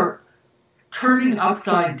are turning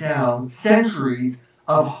upside down centuries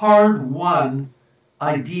of hard-won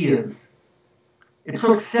ideas. It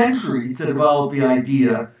took centuries to develop the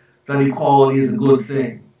idea that equality is a good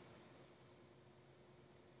thing.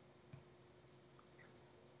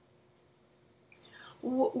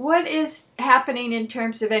 What is happening in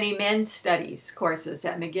terms of any men's studies courses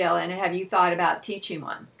at McGill, and have you thought about teaching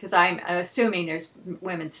one? Because I'm assuming there's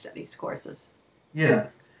women's studies courses.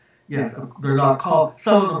 Yes, they're not called.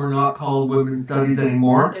 Some of them are not called women's studies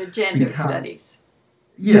anymore. They're gender studies.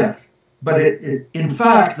 Yes, but in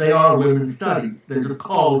fact they are women's studies. They're just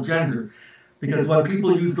called gender, because when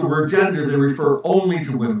people use the word gender, they refer only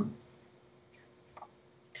to women.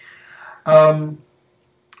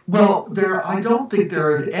 Well, I don't think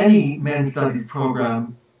there is any men's studies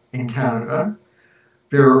program in Canada.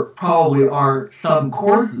 There probably are some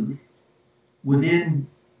courses within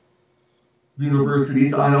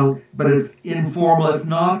universities. But it's informal. It's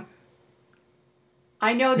not.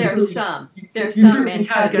 I know there's some. There's you some men's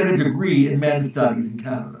can't studies. get a degree in men's studies in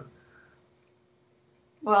Canada.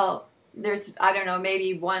 Well, there's, I don't know,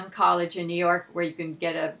 maybe one college in New York where you can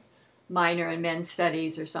get a minor in men's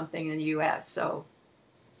studies or something in the U.S., so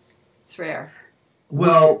it's rare.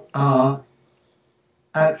 Well,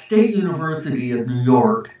 at State University of New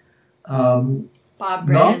York, Bob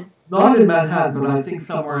Brennan. Not in Manhattan, but I think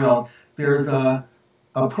somewhere else, there's a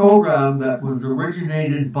program that was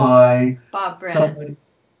originated by Bob Brennan.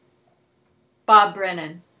 Bob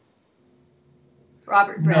Brennan.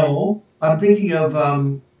 Robert Brennan. No, I'm thinking of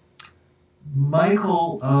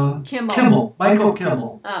Michael Kimmel. Michael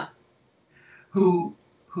Kimmel, Ah. who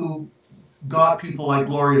got people like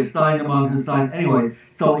Gloria Steinem on his side. Anyway,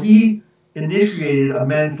 so he initiated a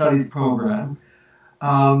men's studies program,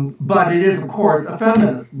 But it is, of course, a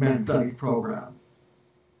feminist men's studies program.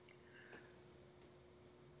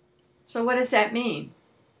 So what does that mean?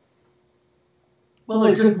 Well,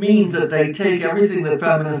 it just means that they take everything that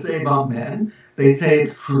feminists say about men, they say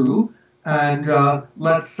it's true, and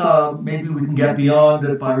maybe we can get beyond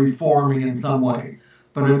it by reforming in some way.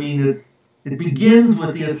 But I mean, it begins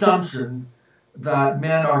with the assumption that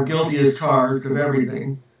men are guilty as charged of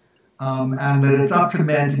everything, and that it's up to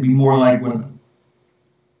men to be more like women.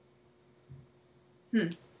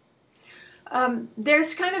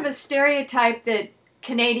 There's kind of a stereotype that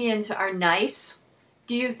Canadians are nice.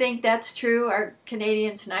 Do you think that's true? Are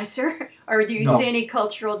Canadians nicer? Or do you No. see any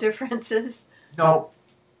cultural differences? No,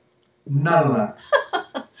 none of that.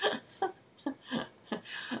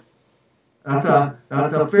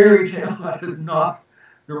 That's a fairy tale. That is not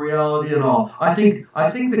the reality at all. I think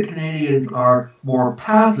the Canadians are more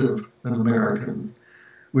passive than Americans,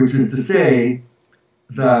 which is to say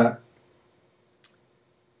that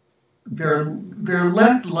they're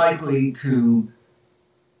less likely to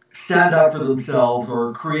stand up for themselves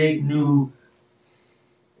or create new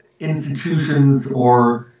institutions,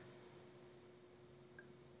 or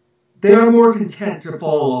they are more content to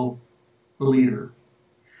follow the leader.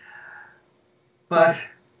 But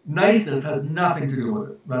niceness has nothing to do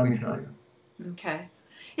with it, let me tell you. Okay.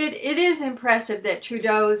 It is impressive that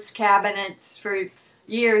Trudeau's cabinets for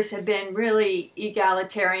years have been really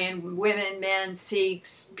egalitarian, women, men,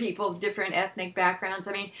 Sikhs, people of different ethnic backgrounds.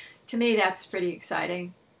 I mean, to me, that's pretty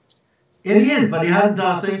exciting. It is, but he hasn't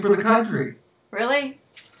done a thing for the country. Really?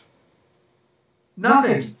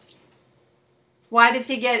 Nothing. Why does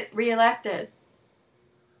he get reelected?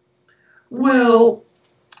 Well,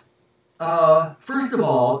 first of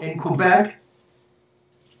all, in Quebec,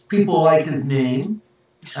 people like his name,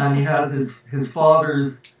 and he has his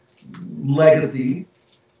father's legacy.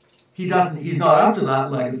 He's not up to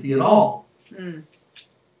that legacy at all. Mm.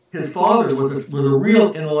 His father was a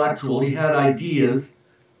real intellectual. He had ideas.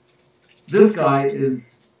 This guy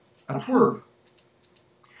is a twerp.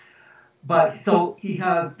 But so he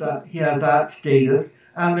has that status,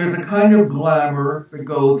 and there's a kind of glamour that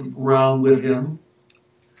goes around with him.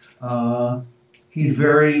 He's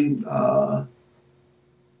very I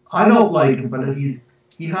don't like him, but he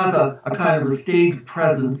has a kind of a stage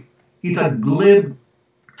presence. He's a glib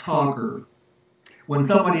talker. When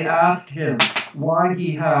somebody asked him why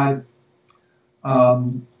he had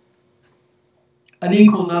an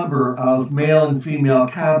equal number of male and female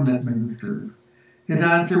cabinet ministers, his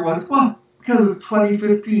answer was, well, because it's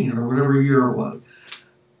 2015 or whatever year it was.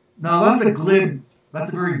 Now that's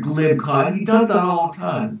a very glib kind. He does that all the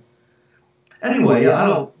time. Anyway,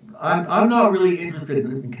 I'm not really interested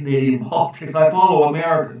in Canadian politics. I follow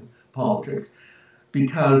American politics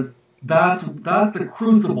because that's the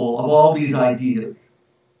crucible of all these ideas.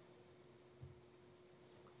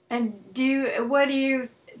 And what are you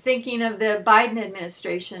thinking of the Biden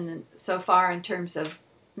administration so far in terms of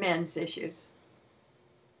men's issues?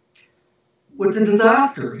 It's a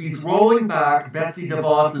disaster. He's rolling back Betsy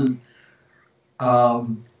DeVos's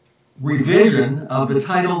revision of the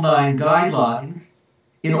Title IX guidelines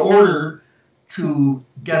in order to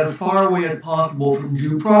get as far away as possible from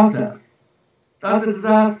due process. That's a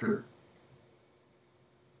disaster.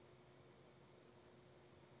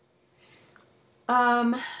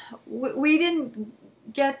 We didn't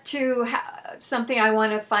get to something I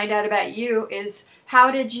want to find out about you is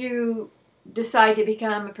how did you decide to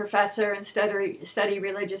become a professor and study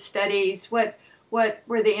religious studies? What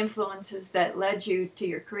were the influences that led you to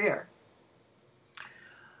your career?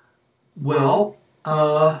 Well,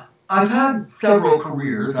 I've had several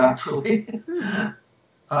careers, actually.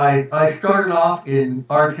 I started off in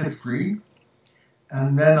art history,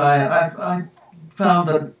 and then I found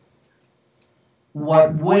that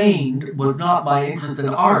what waned was not my interest in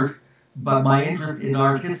art, but my interest in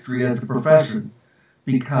art history as a profession,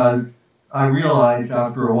 because I realized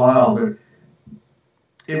after a while that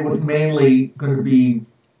it was mainly going to be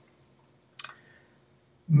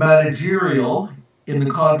managerial in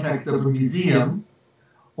the context of a museum,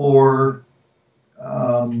 or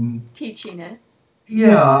teaching it.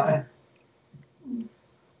 Yeah,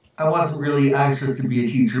 I wasn't really anxious to be a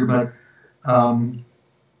teacher, but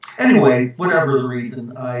anyway, whatever the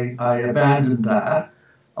reason, I abandoned that,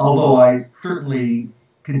 although I certainly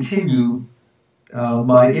continue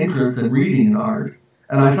my interest in reading and art,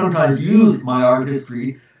 and I sometimes use my art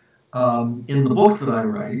history in the books that I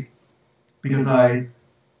write, because I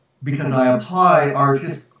apply art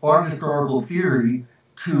historical theory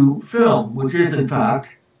to film, which is in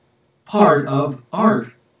fact part of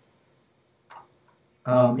art.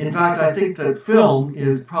 In fact, I think that film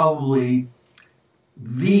is probably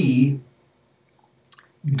the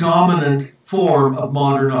dominant form of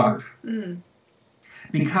modern art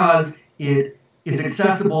because it is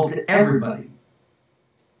accessible to everybody.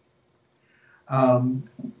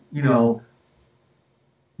 You know,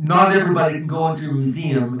 not everybody can go into a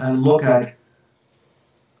museum and look at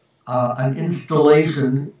an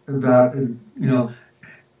installation that is, you know,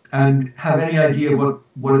 and have any idea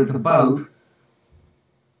what it's about,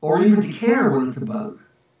 or even to care what it's about.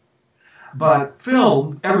 But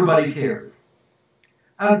film, everybody cares.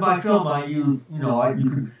 And by film, I use, you know,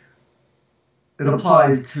 it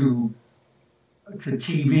applies to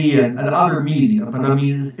TV and other media, but I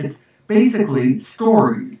mean, it's basically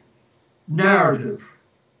stories, narratives.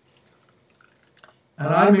 And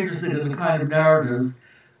I'm interested in the kind of narratives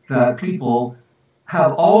that people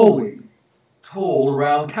have always told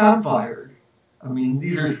around campfires. I mean,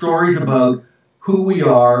 these are stories about who we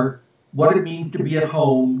are, what it means to be at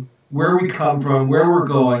home, where we come from, where we're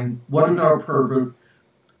going, what is our purpose.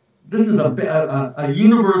 This is a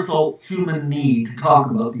universal human need to talk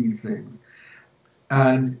about these things.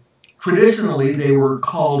 And traditionally, they were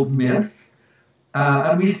called myths,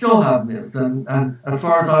 and we still have myths. And as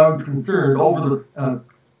far as I was concerned,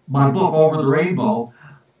 my book, Over the Rainbow,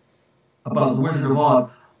 about the Wizard of Oz,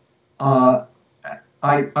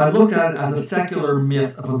 I looked at it as a secular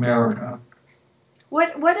myth of America.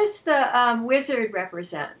 What does the wizard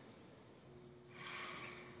represent?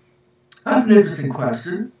 That's an interesting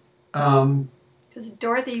question. Because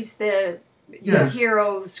Dorothy's the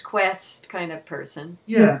hero's quest kind of person.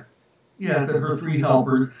 Yes, and her three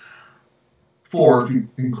helpers, 4 if you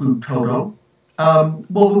include Toto.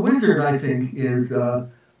 Well, the wizard, I think, is a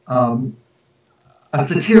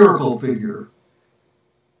satirical figure.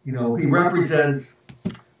 You know, he represents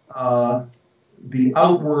the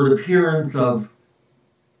outward appearance of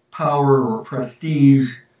power or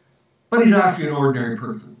prestige, but he's actually an ordinary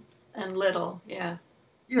person. And little, yeah.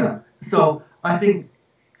 Yeah. So I think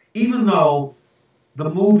even though the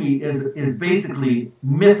movie is basically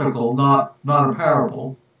mythical, not a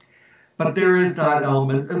parable, but there is that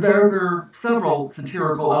element, and there are several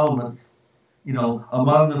satirical elements. You know,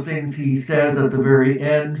 among the things he says at the very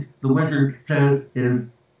end, the wizard says is,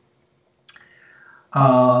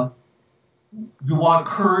 you want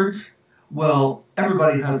courage? Well,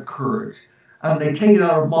 everybody has courage. And they take it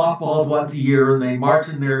out of mothballs once a year, and they march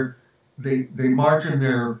in their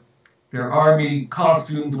army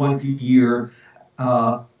costumes once a year.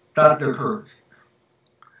 That's their courage.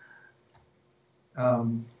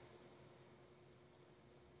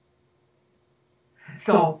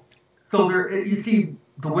 So there, you see,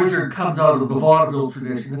 the wizard comes out of the vaudeville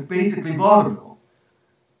tradition. It's basically vaudeville.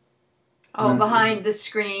 Oh, behind the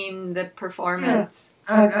screen, the performance.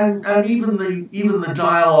 Yes. And even the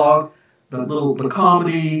dialogue, the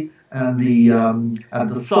comedy and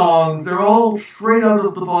the songs, they're all straight out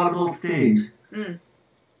of the vaudeville stage. Mm.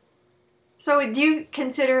 So do you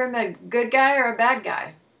consider him a good guy or a bad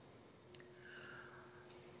guy?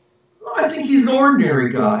 Well, I think he's an ordinary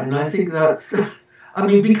guy, and I think that's, I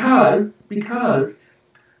mean, because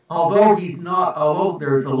although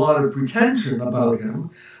there's a lot of pretension about him,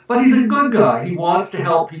 but he's a good guy. He wants to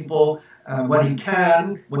help people when he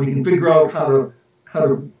can figure out how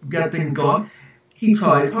to get things going. He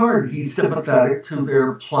tries hard. He's sympathetic to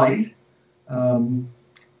their plight.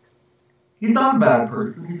 He's not a bad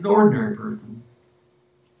person. He's an ordinary person.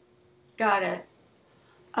 Got it.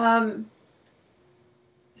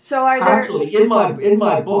 So are there... Actually, in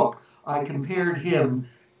my book, I compared him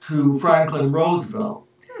to Franklin Roosevelt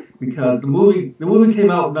because the movie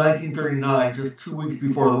came out in 1939, just 2 weeks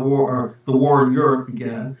before the war in Europe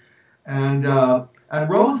began, and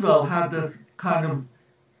Roosevelt had this kind of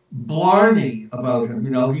blarney about him.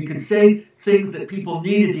 You know, he could say things that people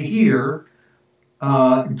needed to hear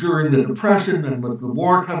during the Depression and with the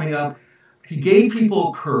war coming up. He gave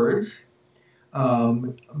people courage,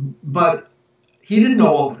 but he didn't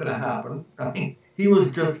know what was going to happen. I mean, he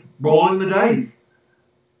was just rolling the dice.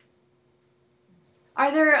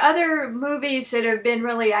 Are there other movies that have been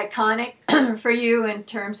really iconic for you in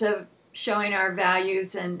terms of showing our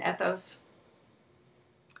values and ethos?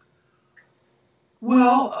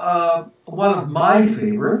 Well, one of my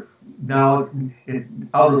favorites, now it's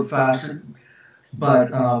out of fashion,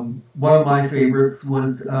 but one of my favorites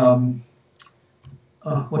was,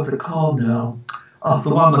 what's it called now? The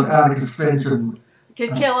one with Atticus Finch and... To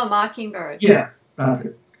Kill a Mockingbird. Yes, that's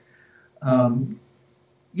it.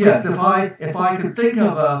 Yes, if I could think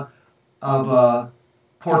of a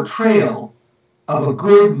portrayal of a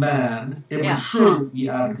good man, it would surely be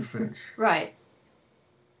Atticus Finch. Right.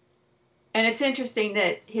 And it's interesting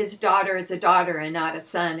that his daughter is a daughter and not a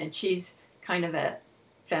son, and she's kind of a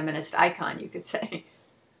feminist icon, you could say.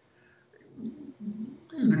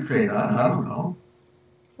 You could say that. I don't know.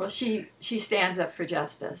 Well, she stands up for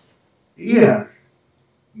justice. Yes.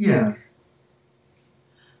 Yes.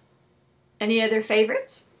 Any other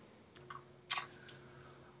favorites?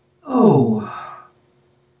 Oh,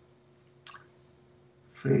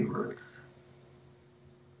 favorites.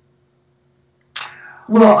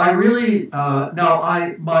 Well, I really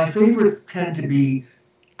my favorites tend to be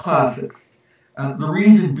classics. The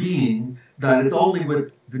reason being that it's only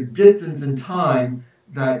with the distance and time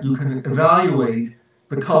that you can evaluate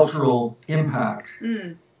the cultural impact.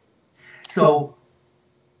 Mm. So,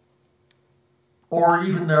 or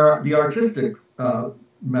even the artistic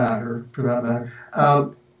matter, for that matter.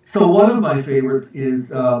 So one of my favorites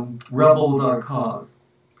is Rebel Without a Cause.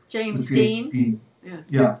 James with Dean.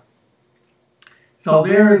 Yeah. So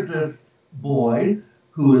there is this boy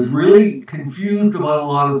who is really confused about a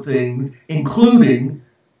lot of things, including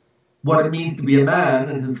what it means to be a man,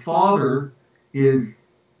 and his father is,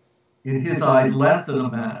 in his eyes, less than a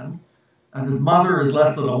man, and his mother is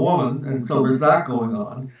less than a woman, and so there's that going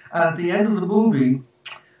on. And at the end of the movie,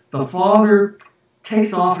 the father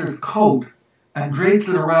takes off his coat and drapes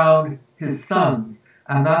it around his sons,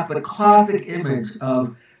 and that's a classic image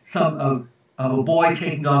of a boy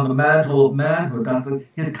taking on the mantle of manhood. That's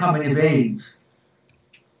his coming of age.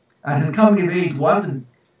 And his coming of age wasn't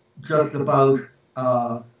just about,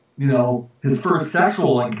 his first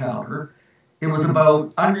sexual encounter. It was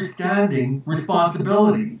about understanding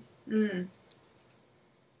responsibility. Mm.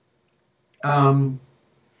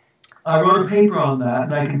 I wrote a paper on that,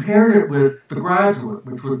 and I compared it with The Graduate,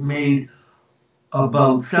 which was made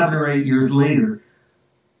about 7 or 8 years later.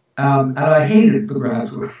 And I hated The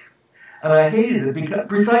Graduate. And I hated it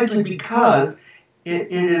precisely because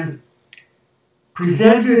it is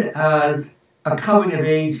presented as a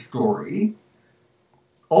coming-of-age story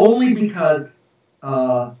only because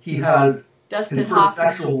he has Dustin his first Hoffman.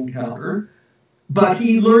 sexual encounter, but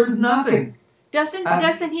he learns nothing.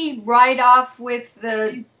 Doesn't he ride off with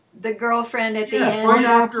the girlfriend at the end? Right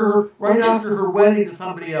after her wedding to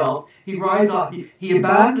somebody else, he rides off. He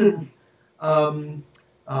abandons the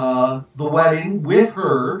wedding with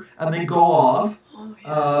her, and they go off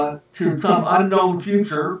to some unknown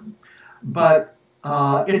future. But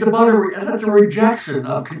it's about a rejection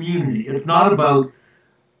of community. It's not about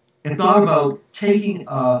taking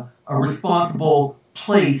a responsible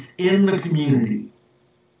place in the community.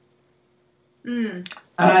 Mm.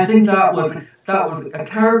 And I think that was a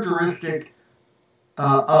characteristic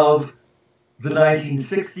of the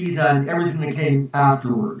 1960s and everything that came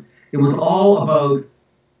afterward. It was all about,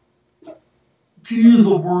 to use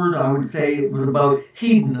the word, I would say it was about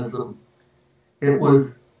hedonism. It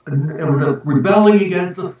was a rebelling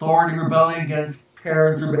against authority, rebelling against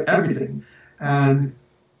parents, everything.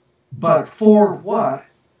 But for what?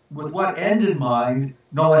 With what end in mind?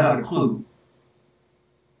 No one had a clue.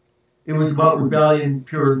 It was about rebellion,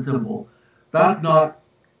 pure and simple. That's not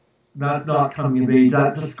coming of age.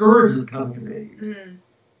 That discourages coming of age. Mm.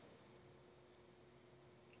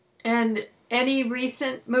 And any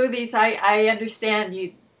recent movies? I understand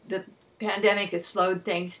the pandemic has slowed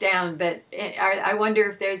things down, but I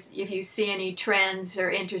wonder if you see any trends or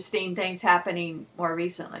interesting things happening more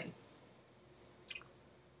recently.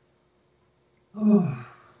 Oh,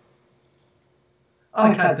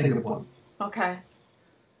 I can't think of one. Okay.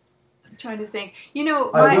 I'm trying to think.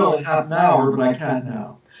 I will in half an hour, but I can't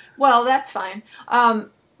now. Well, that's fine.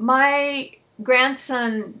 My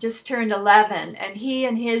grandson just turned 11, and he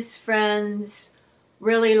and his friends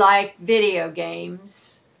really like video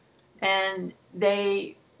games, and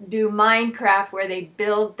they do Minecraft where they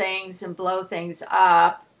build things and blow things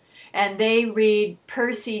up, and they read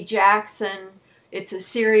Percy Jackson. It's a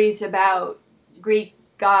series about Greek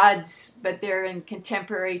gods, but they're in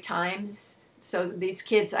contemporary times. So these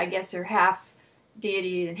kids, I guess, are half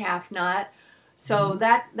deity and half not. So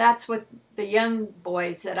that's what the young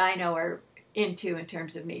boys that I know are into in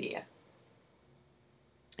terms of media.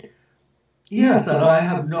 Yes, and I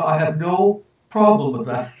have no problem with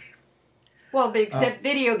that. Well, except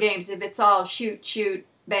video games, if it's all shoot,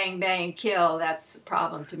 bang, bang, kill, that's a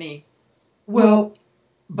problem to me. Well,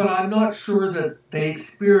 but I'm not sure that they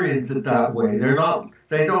experience it that way.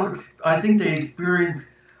 I think they experience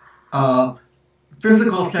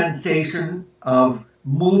physical sensation of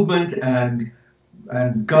movement and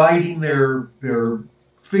guiding their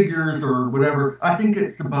figures or whatever. I think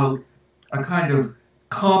it's about a kind of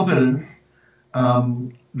competence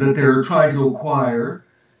that they're trying to acquire.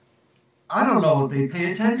 I don't know if they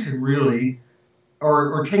pay attention really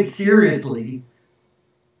or take seriously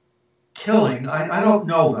killing. I don't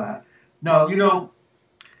know that. Now,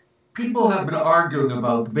 people have been arguing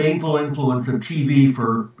about the baneful influence of TV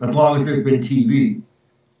for as long as there's been TV.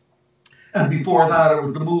 And before that, it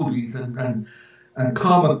was the movies and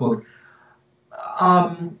comic books.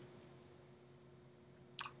 Um,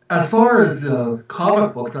 as far as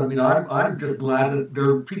comic books, I mean, I'm just glad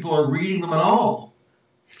that people are reading them at all,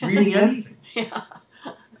 reading anything. Yeah.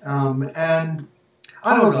 And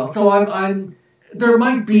I don't know. So I'm there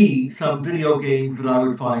might be some video games that I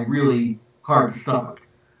would find really hard to stomach.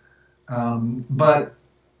 But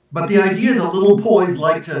the idea that little boys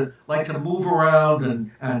like to move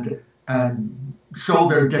around and show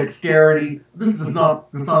their dexterity, this is not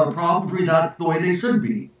a problem for me. That's the way they should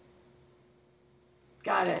be.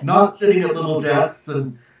 Got it. Not sitting at little desks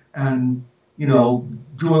and doing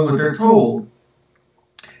what they're told.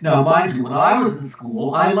 Now, mind you, when I was in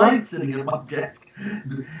school, I liked sitting at my desk,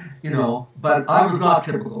 but I was not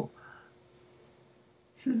typical.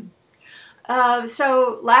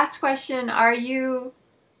 So last question, are you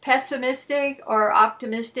pessimistic or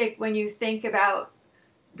optimistic when you think about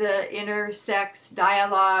the intersex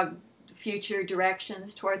dialogue, future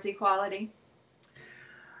directions towards equality?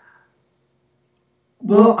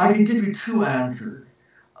 Well, I can give you two answers.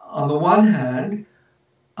 On the one hand,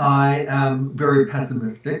 I am very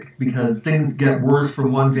pessimistic because things get worse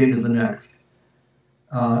from one day to the next.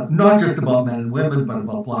 Not just about men and women, but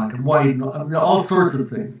about black and white, all sorts of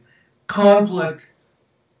things. Conflict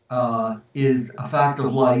is a fact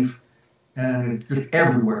of life, and it's just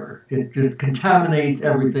everywhere. It just contaminates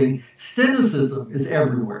everything. Cynicism is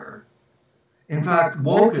everywhere. In fact,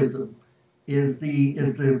 wokeism is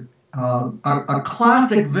a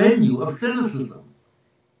classic venue of cynicism.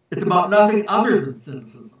 It's about nothing other than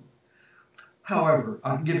cynicism. However,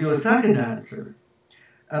 I can give you a second answer,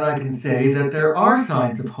 and I can say that there are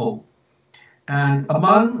signs of hope. And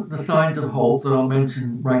among the signs of hope that I'll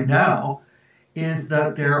mention right now is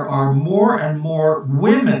that there are more and more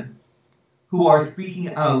women who are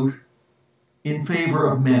speaking out in favor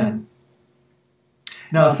of men.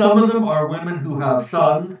 Now, some of them are women who have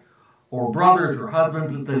sons or brothers or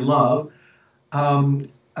husbands that they love. And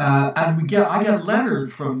I get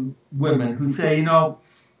letters from women who say,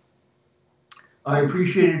 I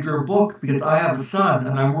appreciated your book because I have a son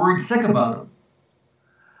and I'm worried sick about him.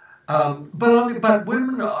 But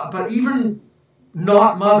women, but even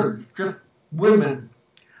not mothers, just women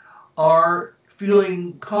are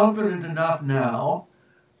feeling confident enough now.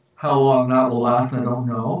 How long that will last, I don't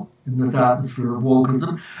know, in this atmosphere of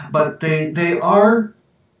wokeism. But they are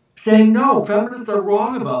saying, no, feminists are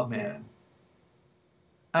wrong about men.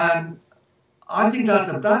 And I think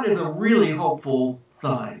that is a really hopeful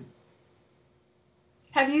sign.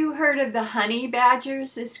 Have you heard of the honey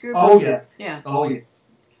badgers, this group? Oh, yes. Yeah. Oh, yes.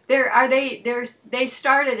 They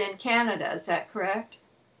started in Canada, is that correct?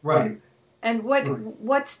 Right. And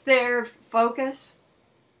what's their focus?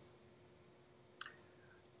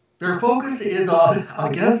 Their focus is on,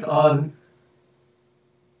 I guess, on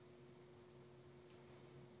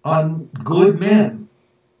good men.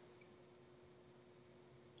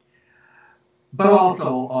 But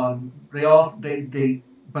also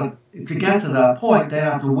but to get to that point, they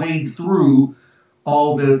have to wade through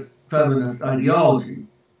all this feminist ideology.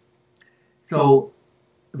 So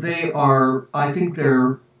I think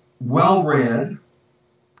they're well-read.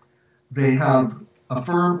 They have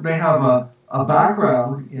a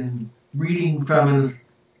background in reading feminist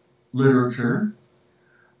literature.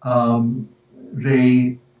 I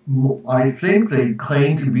think they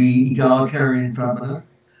claim to be egalitarian feminists.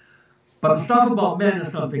 But the stuff about men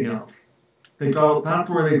is something else. That's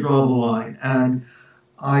where they draw the line. And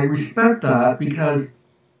I respect that because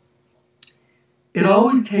it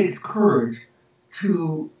always takes courage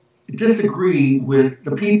to disagree with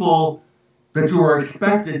the people that you are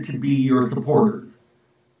expected to be your supporters.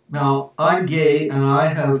 Now, I'm gay and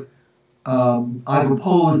I've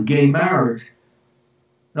opposed gay marriage.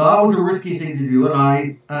 Now, that was a risky thing to do,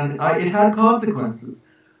 and it had consequences.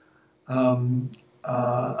 I'm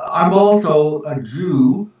also a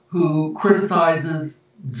Jew who criticizes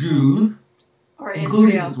Jews,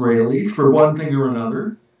 including Israelis, for one thing or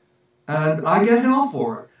another, and I get hell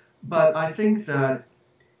for it. But I think that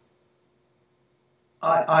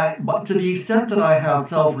but to the extent that I have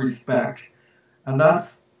self-respect, and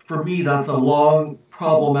for me, that's a long,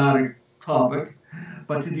 problematic topic,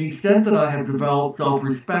 but to the extent that I have developed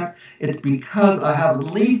self-respect, it's because I have at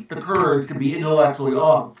least the courage to be intellectually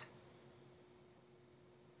honest.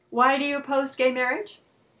 Why do you oppose gay marriage?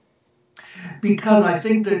 Because I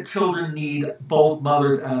think that children need both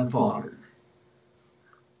mothers and fathers.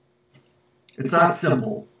 It's that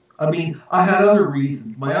simple. I mean, I had other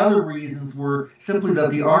reasons. My other reasons were simply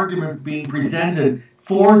that the arguments being presented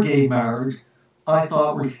for gay marriage I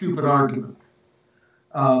thought were stupid arguments.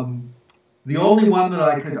 Um, the only one that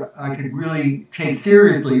I could really take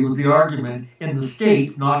seriously was the argument in the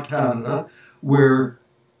States, not Canada, where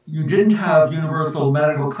you didn't have universal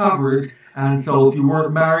medical coverage, and so if you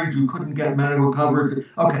weren't married, you couldn't get medical coverage.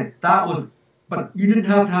 Okay, that was, but you didn't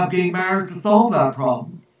have to have gay marriage to solve that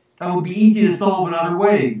problem. That would be easy to solve in other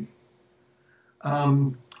ways.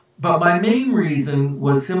 Um, but my main reason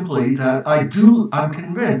was simply that I'm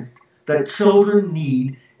convinced that children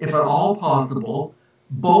need, if at all possible,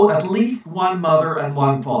 both at least one mother and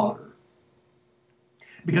one father.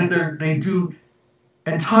 Because they do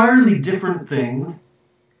entirely different things,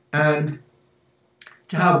 and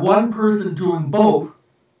to have one person doing both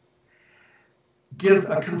gives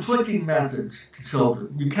a conflicting message to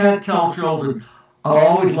children. You can't tell children, I'll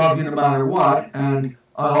always love you no matter what, and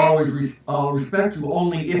I'll respect you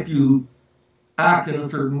only if you act in a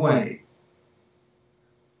certain way.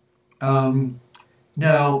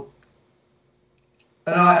 Now,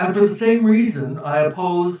 and for the same reason, I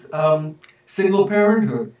oppose single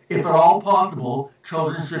parenthood. If at all possible,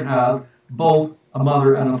 children should have both a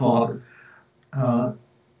mother and a father.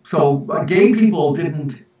 So gay people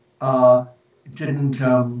didn't. I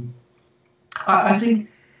think.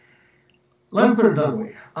 Let me put it another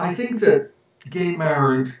way. I think that gay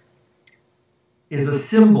marriage is a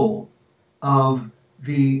symbol of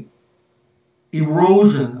the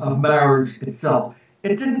erosion of marriage itself.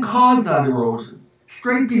 It didn't cause that erosion.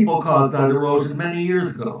 Straight people caused that erosion many years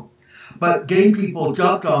ago. But gay people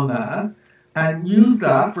jumped on that and used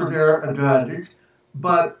that for their advantage,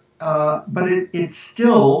 but it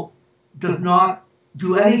still does not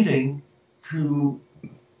do anything to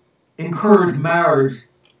encourage marriage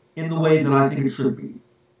in the way that I think it should be.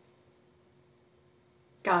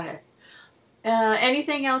 Got it.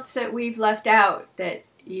 Anything else that we've left out that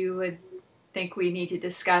you would think we need to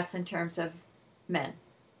discuss in terms of men?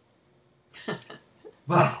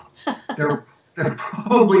 Well, there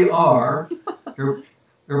probably are.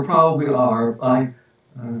 There probably are.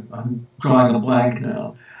 I'm drawing a blank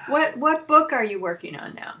now. What book are you working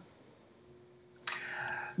on now?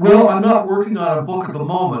 Well, I'm not working on a book at the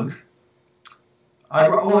moment.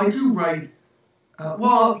 I do write.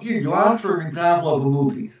 Well, here you asked for an example of a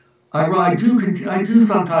movie. I do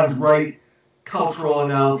sometimes write cultural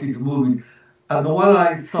analyses of movies, and the one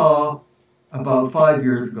I saw about 5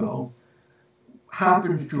 years ago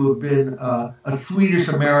happens to have been a Swedish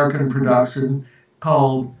American production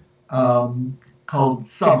called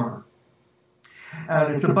Summer,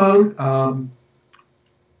 and it's about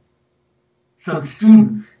some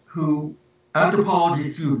students anthropology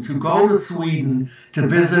students who go to Sweden to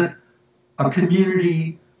visit a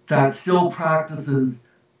community that still practices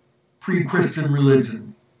pre-Christian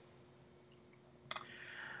religion.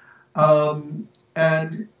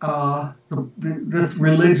 This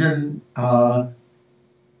religion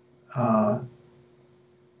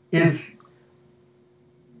is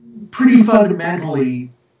pretty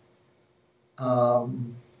fundamentally a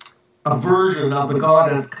version of the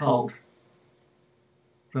goddess cult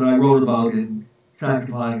that I wrote about in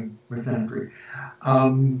Sanctifying Misandry.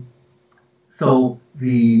 So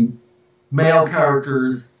the male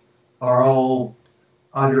characters are all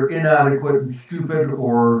either inadequate and stupid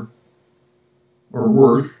or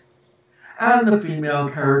worse. And the female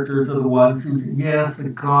characters are the ones who, yes, the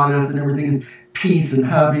goddess and everything is peace and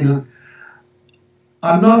happiness.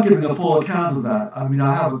 I'm not giving a full account of that. I mean,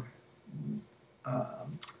 I have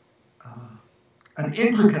an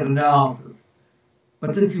intricate analysis.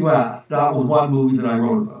 But since you asked, that was one movie that I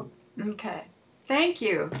wrote about. Okay. Thank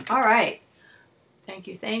you. All right. Thank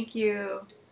you.